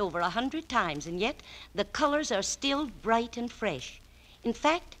washed over 100 times, and yet the colors are still bright and fresh. In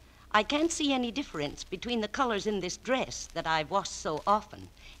fact, I can't see any difference between the colors in this dress that I've washed so often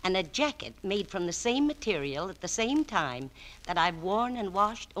and a jacket made from the same material at the same time that I've worn and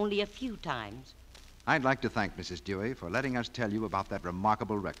washed only a few times. I'd like to thank Mrs. Dewey for letting us tell you about that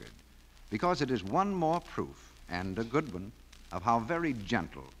remarkable record, because it is one more proof, and a good one, of how very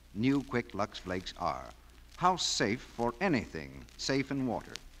gentle new Quick Lux Flakes are. How safe for anything safe in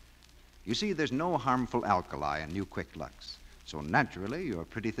water. You see, there's no harmful alkali in new Quick Lux, so naturally your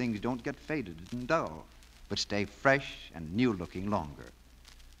pretty things don't get faded and dull, but stay fresh and new-looking longer.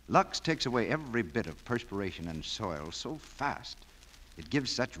 Lux takes away every bit of perspiration and soil so fast. It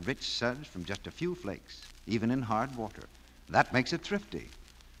gives such rich suds from just a few flakes, even in hard water. That makes it thrifty.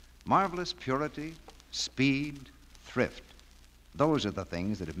 Marvelous purity, speed, thrift. Those are the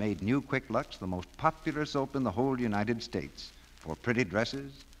things that have made New Quick Lux the most popular soap in the whole United States for pretty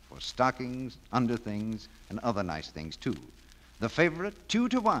dresses, for stockings, underthings, and other nice things, too. The favorite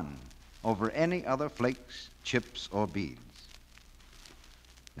 2-to-1 over any other flakes, chips, or beads.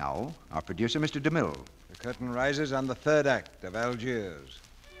 Now, our producer, Mr. DeMille. The curtain rises on the third act of Algiers.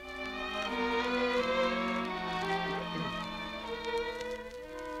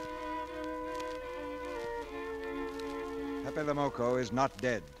 Pepe Lomoco is not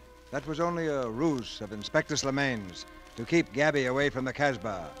dead. That was only a ruse of Inspector Slimaine's to keep Gabby away from the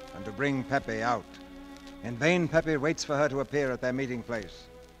Casbah and to bring Pepe out. In vain, Pepe waits for her to appear at their meeting place.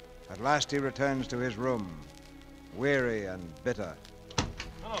 At last he returns to his room, weary and bitter.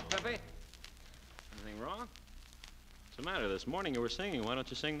 Hello, Pepe. Anything wrong? What's the matter? This morning you were singing. Why don't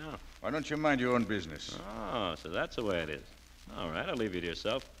you sing now? Why don't you mind your own business? Oh, so that's the way it is. All right, I'll leave you to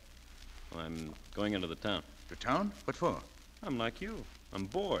yourself. I'm going into the town. To town? What for? I'm like you. I'm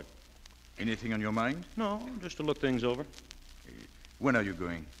bored. Anything on your mind? No, just to look things over. When are you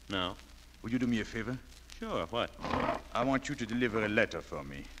going? Now. Will you do me a favor? Sure, what? I want you to deliver a letter for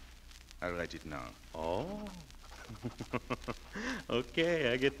me. I'll write it now. Oh,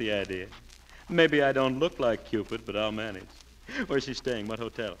 Okay, I get the idea. Maybe I don't look like Cupid, but I'll manage. Where's she staying? What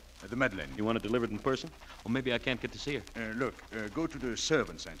hotel? The Madeleine. You want it delivered in person? Or maybe I can't get to see her. Look, go to the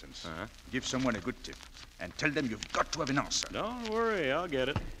servants' entrance. Give someone a good tip. And tell them you've got to have an answer. Don't worry, I'll get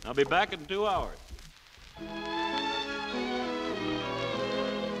it. I'll be back in 2 hours.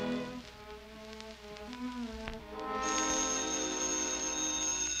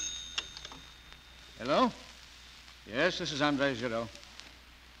 Hello? Yes, this is Andre Giraud.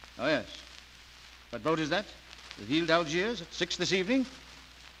 Oh, yes. What boat is that? The Ville d'Algiers at 6 this evening?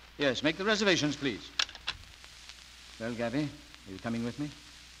 Yes, make the reservations, please. Well, Gabby, are you coming with me?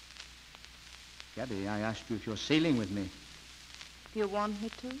 Gabby, I asked you if you're sailing with me. Do you want me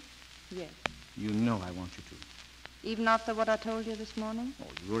to? Yes. You know I want you to. Even after what I told you this morning? Oh,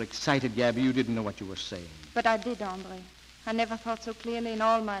 you were excited, Gabby. You didn't know what you were saying. But I did, Andre. I never thought so clearly in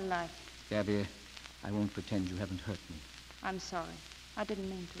all my life. Gabby, I won't pretend you haven't hurt me. I'm sorry. I didn't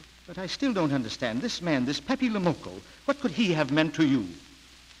mean to. But I still don't understand. This man, this Pepe Lamoco, what could he have meant to you?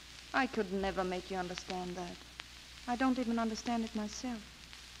 I could never make you understand that. I don't even understand it myself.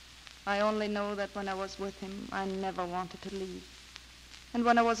 I only know that when I was with him, I never wanted to leave. And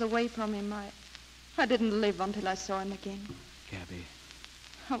when I was away from him, I didn't live until I saw him again. Gabby.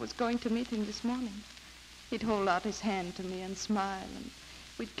 I was going to meet him this morning. He'd hold out his hand to me and smile, and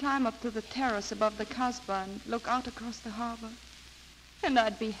we'd climb up to the terrace above the Kasbah and look out across the harbor. And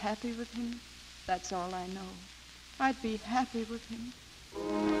I'd be happy with him. That's all I know. I'd be happy with him.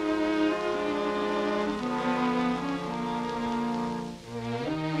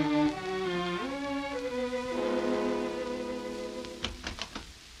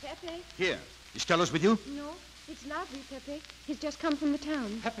 Pepe? Here. Is Carlos with you? No, it's Lavry, Pepe. He's just come from the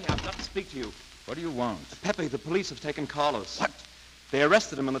town. Pepe, I've got to speak to you. What do you want? Pepe, the police have taken Carlos. What? They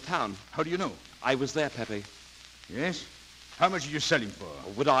arrested him in the town. How do you know? I was there, Pepe. Yes? How much did you sell him for?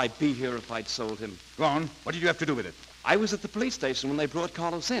 Would I be here if I'd sold him? Go on. What did you have to do with it? I was at the police station when they brought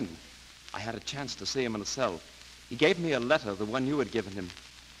Carlos in. I had a chance to see him in a cell. He gave me a letter, the one you had given him.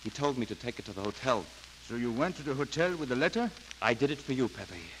 He told me to take it to the hotel. So you went to the hotel with the letter? I did it for you,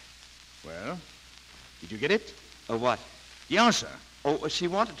 Pepe. Well, did you get it? What? The answer. Oh, she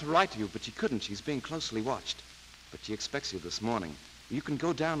wanted to write to you, but she couldn't. She's being closely watched. But she expects you this morning. You can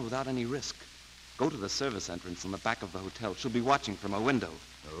go down without any risk. Go to the service entrance in the back of the hotel. She'll be watching from a window.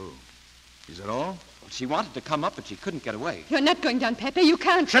 Oh. Is that all? Well, she wanted to come up, but she couldn't get away. You're not going down, Pepe. You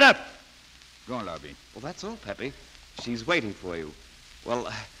can't. Shut up! Go on, Larby. Well, that's all, Pepe. She's waiting for you.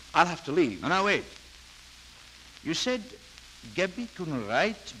 Well, I'll have to leave. No, now, wait. You said Gabby couldn't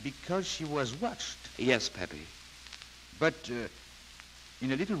write because she was watched. Yes, Pepe. But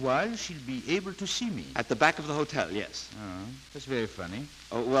in a little while, she'll be able to see me. At the back of the hotel, yes. Oh, that's very funny.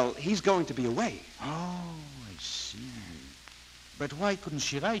 Oh, well, he's going to be away. Oh, I see. But why couldn't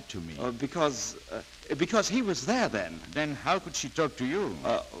she write to me? Because he was there then. Then how could she talk to you?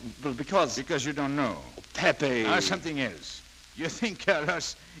 Well, because... Because you don't know. Pepe. Something else. You think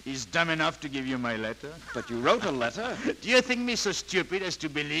Carlos is dumb enough to give you my letter? But you wrote a letter. Do you think me so stupid as to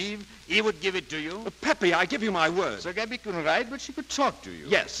believe he would give it to you? Pepe, I give you my word. So Gabby couldn't write, but she could talk to you?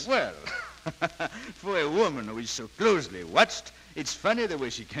 Yes. Well, for a woman who is so closely watched, it's funny the way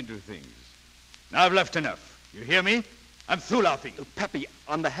she can do things. Now I've laughed enough. You hear me? I'm through laughing. Pepe,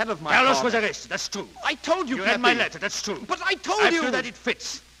 on the head of my Carlos father... was arrested, that's true. I told you, You Pepe. had my letter, that's true. But I told you... After that, it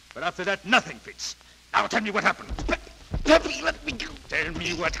fits. But after that, nothing fits. Now tell me what happened. Pepe, let me go. Tell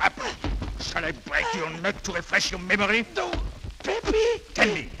me what happened. Shall I break your neck to refresh your memory? No, Pepe. Tell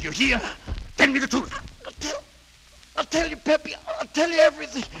me, you hear? Tell me the truth. I'll tell you, Pepe. I'll tell you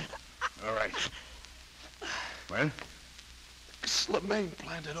everything. All right. Well? Slimane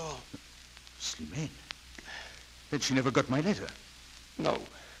planned it all. Slimane? Then she never got my letter. No.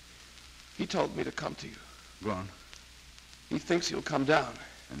 He told me to come to you. Go on. He thinks you'll come down.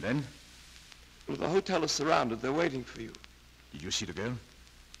 And then? Well, the hotel is surrounded. They're waiting for you. Did you see the girl?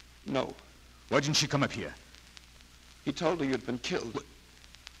 No. Why didn't she come up here? He told her you'd been killed.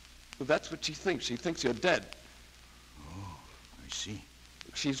 Well, that's what she thinks. She thinks you're dead. Oh, I see.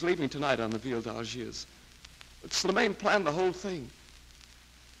 She's leaving tonight on the Ville d'Algiers. But Slimane planned the whole thing.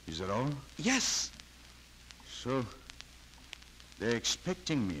 Is that all? Yes. So, they're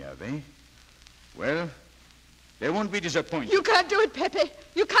expecting me, are they? Well, they won't be disappointed. You can't do it, Pepe.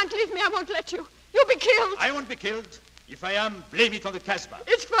 You can't leave me. I won't let you. You'll be killed. I won't be killed. If I am, blame it on the Kasbah.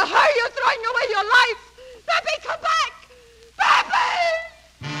 It's for her you're throwing away your life. Pepe, come back! Pepe!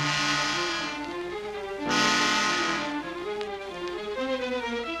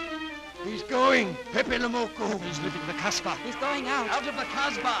 He's going. Pepe, Pepe Lamoko. He's leaving the Casbah. He's going out. Out of the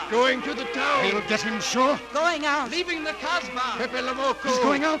Casbah. Going to the town. We'll get him sure. Going out. Leaving the Casbah. Pepe Lamoko. He's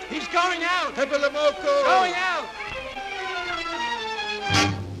going out. He's going out. Pepe Lamoko. Going out.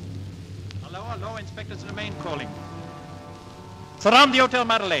 Hello, Inspector Lemaine calling. Surround the Hotel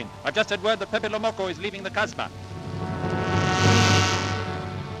Madeleine. I've just had word that Pepe Lomoko is leaving the Casbah.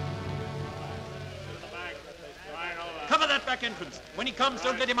 Cover that back entrance. When he comes,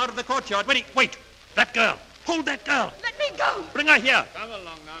 don't let him out of the courtyard. Wait! That girl! Hold that girl! Let me go! Bring her here! Come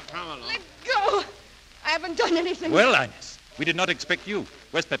along now, come along. Let go! I haven't done anything. Well, Ines, we did not expect you.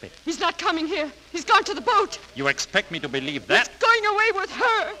 Where's Pepe? He's not coming here. He's gone to the boat. You expect me to believe that? He's going away with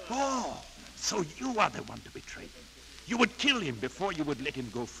her. Oh, so you are the one to betray him. You would kill him before you would let him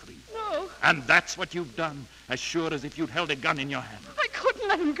go free. No, And that's what you've done, as sure as if you'd held a gun in your hand. I couldn't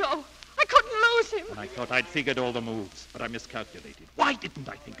let him go. I couldn't lose him. And I thought I'd figured all the moves, but I miscalculated. Why didn't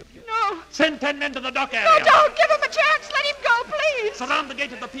I think of you? No. Send 10 men to the dock area. No, don't. Give him a chance. Let him go, please. Surround the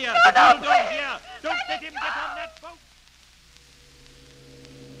gate of the pier. No, The no, steel doors please. here. Don't let him get on that boat.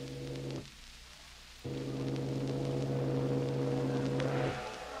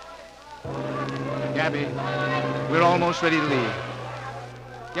 Gabby, we're almost ready to leave.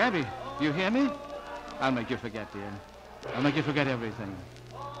 Gabby, do you hear me? I'll make you forget, dear. I'll make you forget everything.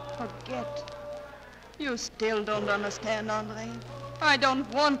 Forget. You still don't understand, Andre. I don't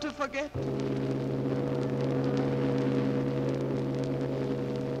want to forget.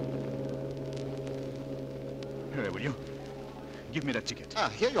 Here, will you? Give me that ticket.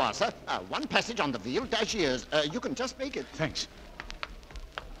 Here you are, sir. One passage on the Ville d'Algiers. You can just make it. Thanks.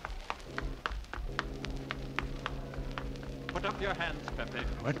 Put up your hands, Pepe.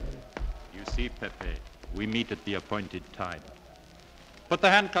 What? You see, Pepe, we meet at the appointed time. Put the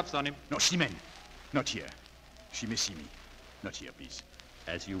handcuffs on him. No, Simen. Not here. She may see me. Not here, please.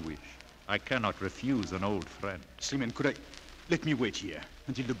 As you wish. I cannot refuse an old friend. Slimane, could I... Let me wait here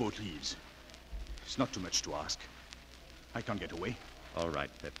until the boat leaves. It's not too much to ask. I can't get away. All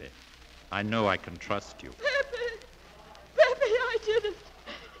right, Pepe. I know I can trust you. Pepe, I did it.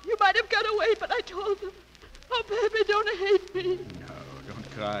 You might have got away, but I told them. Oh, Pepe, don't hate me. No,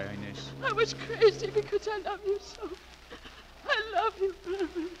 don't cry, Ines. I was crazy because I love you so. I love you,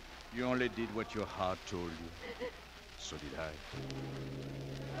 Pepe. You only did what your heart told you. So did I.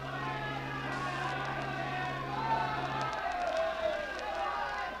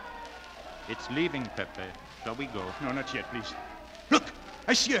 It's leaving, Pepe. Shall we go? No, not yet, please. Look!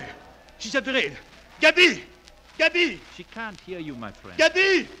 I see her. She's at the rail. Gabby! Gabby! She can't hear you, my friend.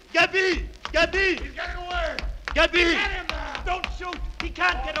 Gabby! Gabby! Gabby! He's getting away. Gabby! Get him now. Don't shoot! He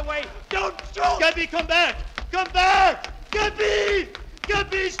can't get away! Don't shoot! Gabby, come back! Come back! Gabby!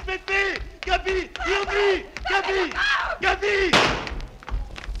 Gabby, spit me! Gabby, heal me! Gabby! Gabby!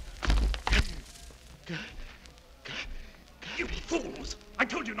 You fools! I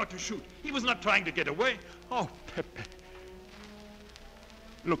told you not to shoot. He was not trying to get away. Oh, Pepe.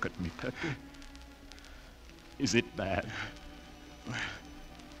 Look at me, Pepe. Is it bad?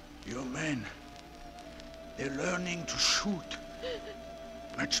 Your men, they're learning to shoot.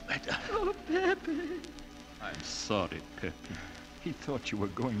 Much better. Oh, Pepe. I'm sorry, Pepe. He thought you were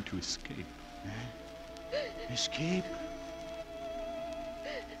going to escape. Escape?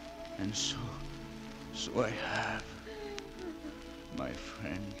 And so I have, my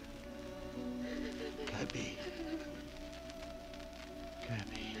friend. Gabby.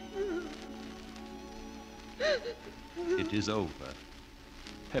 Gabby. It is over.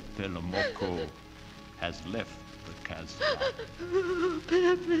 Pepe Lamoko has left the Casbah. Oh,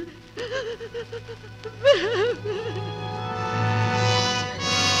 Pepe. Pepe.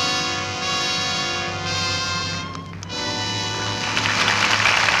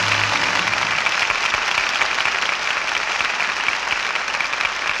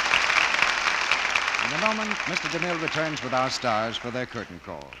 In a moment, Mr. DeMille returns with our stars for their curtain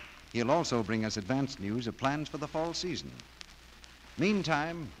call. He'll also bring us advanced news of plans for the fall season.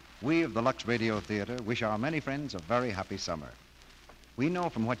 Meantime, we of the Lux Radio Theater wish our many friends a very happy summer. We know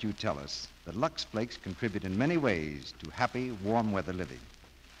from what you tell us that Lux Flakes contribute in many ways to happy, warm weather living.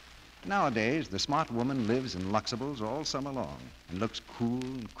 Nowadays, the smart woman lives in Luxables all summer long and looks cool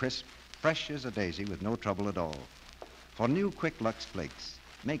and crisp, fresh as a daisy with no trouble at all. For new Quick Lux Flakes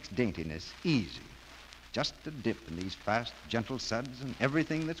makes daintiness easy. Just a dip in these fast, gentle suds, and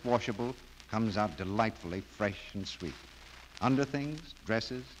everything that's washable comes out delightfully fresh and sweet. Underthings,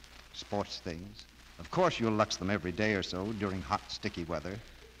 dresses, sports things. Of course, you'll Lux them every day or so during hot, sticky weather,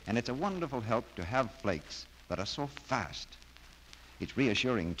 and it's a wonderful help to have flakes that are so fast. It's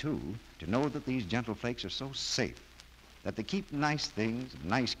reassuring, too, to know that these gentle flakes are so safe. that they keep nice things,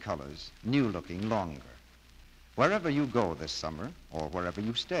 nice colors, new-looking longer. Wherever you go this summer, or wherever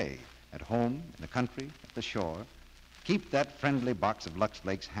you stay, at home, in the country, at the shore, keep that friendly box of Lux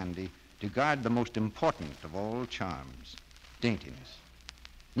Flakes handy to guard the most important of all charms, daintiness.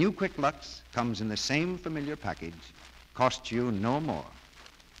 New Quick Lux comes in the same familiar package, costs you no more.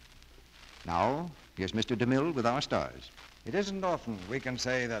 Now, here's Mr. DeMille with our stars. It isn't often we can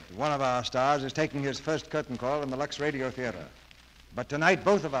say that one of our stars is taking his first curtain call in the Lux Radio Theater. But tonight,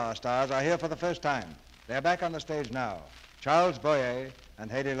 both of our stars are here for the first time. They're back on the stage now, Charles Boyer and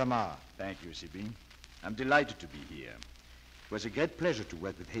Hedy Lamarr. Thank you, C.B. I'm delighted to be here. It was a great pleasure to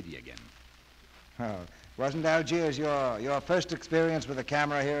work with Hedy again. Oh, wasn't Algiers your first experience with a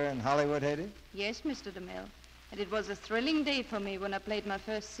camera here in Hollywood, Hedy? Yes, Mr. DeMille. And it was a thrilling day for me when I played my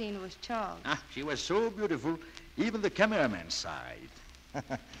first scene with Charles. She was so beautiful, even the cameraman sighed.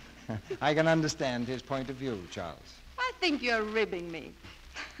 I can understand his point of view, Charles. I think you're ribbing me.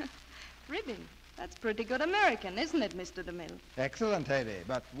 Ribbing? That's pretty good American, isn't it, Mr. DeMille? Excellent, Hedy,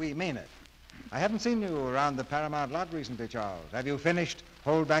 but we mean it. I haven't seen you around the Paramount lot recently, Charles. Have you finished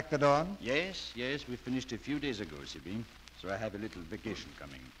Hold Back the Dawn? Yes, we finished a few days ago, C.B. So I have a little vacation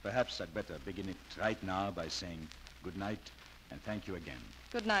coming. Perhaps I'd better begin it right now by saying good night and thank you again.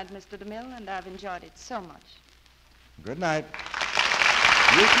 Good night, Mr. DeMille, and I've enjoyed it so much. Good night.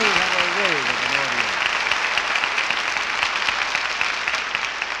 You two have a way with an audience.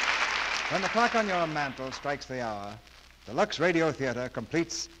 When the clock on your mantel strikes the hour, the Lux Radio Theater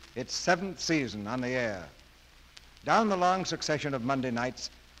completes its 7th season on the air. Down the long succession of Monday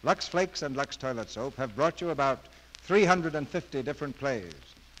nights, Lux Flakes and Lux Toilet Soap have brought you about 350 different plays.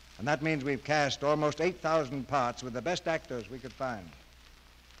 And that means we've cast almost 8,000 parts with the best actors we could find.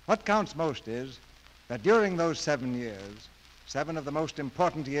 What counts most is that during those 7 years, 7 of the most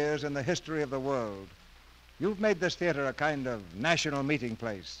important years in the history of the world, you've made this theater a kind of national meeting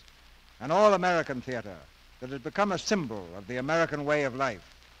place, an all-American theater that has become a symbol of the American way of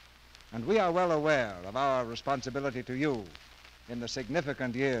life. And we are well aware of our responsibility to you in the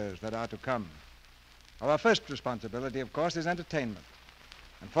significant years that are to come. Our first responsibility, of course, is entertainment.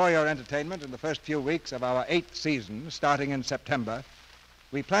 And for your entertainment in the first few weeks of our 8th season, starting in September,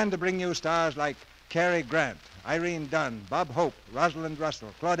 we plan to bring you stars like Cary Grant, Irene Dunn, Bob Hope, Rosalind Russell,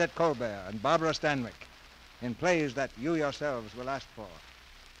 Claudette Colbert, and Barbara Stanwyck in plays that you yourselves will ask for.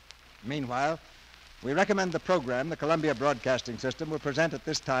 Meanwhile, we recommend the program the Columbia Broadcasting System will present at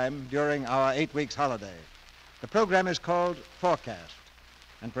this time during our 8 weeks holiday. The program is called Forecast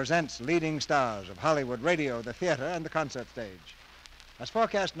and presents leading stars of Hollywood radio, the theater, and the concert stage. As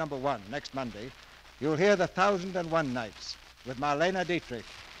Forecast number 1 next Monday, you'll hear The 1001 Nights with Marlene Dietrich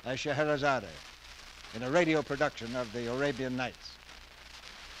as Scheherazade in a radio production of the Arabian Nights.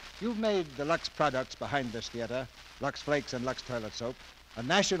 You've made the Lux products behind this theater, Lux Flakes and Lux Toilet Soap, a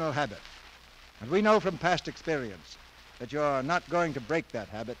national habit. And we know from past experience that you're not going to break that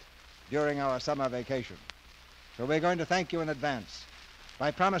habit during our summer vacation. So we're going to thank you in advance by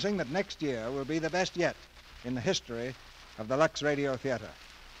promising that next year will be the best yet in the history of the Lux Radio Theater.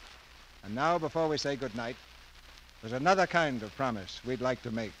 And now, before we say good night, there's another kind of promise we'd like to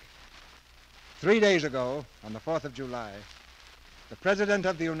make. 3 days ago, on the 4th of July, the President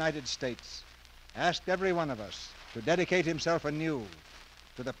of the United States asked every one of us to dedicate himself anew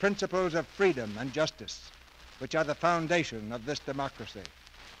to the principles of freedom and justice, which are the foundation of this democracy.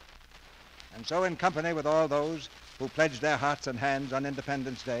 And so, in company with all those who pledged their hearts and hands on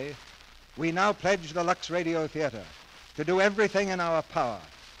Independence Day, we now pledge the Lux Radio Theater to do everything in our power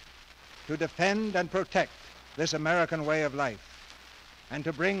to defend and protect this American way of life, and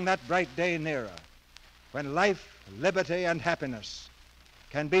to bring that bright day nearer when life, liberty, and happiness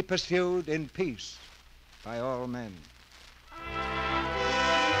can be pursued in peace by all men.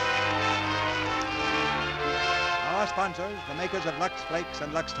 Our sponsors, the makers of Lux Flakes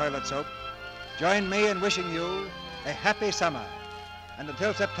and Lux Toilet Soap, join me in wishing you a happy summer. And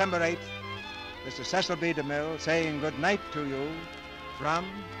until September 8th, this is Cecil B. DeMille saying good night to you from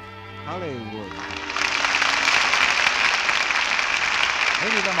Hollywood.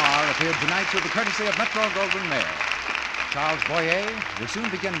 Hedy Lamarr appeared tonight through the courtesy of Metro-Goldwyn-Mayer. Charles Boyer will soon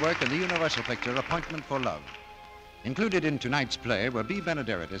begin work in the Universal picture Appointment for Love. Included in tonight's play were B.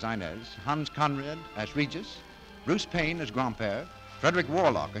 Benaderet as Inez, Hans Conrad as Regis, Bruce Payne as Grand-Père, Frederick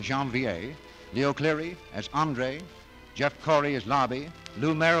Warlock as Janvier, Leo Cleary as Andre, Jeff Corey as Lobby,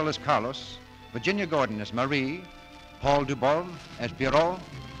 Lou Merrill as Carlos, Virginia Gordon as Marie, Paul Dubol as Pierrot,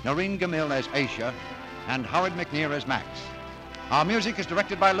 Noreen Gamil as Aisha, and Howard McNear as Max. Our music is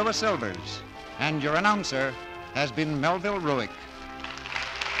directed by Louis Silvers, and your announcer has been Melville Ruick.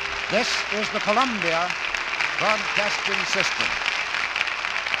 This is the Columbia Broadcasting System.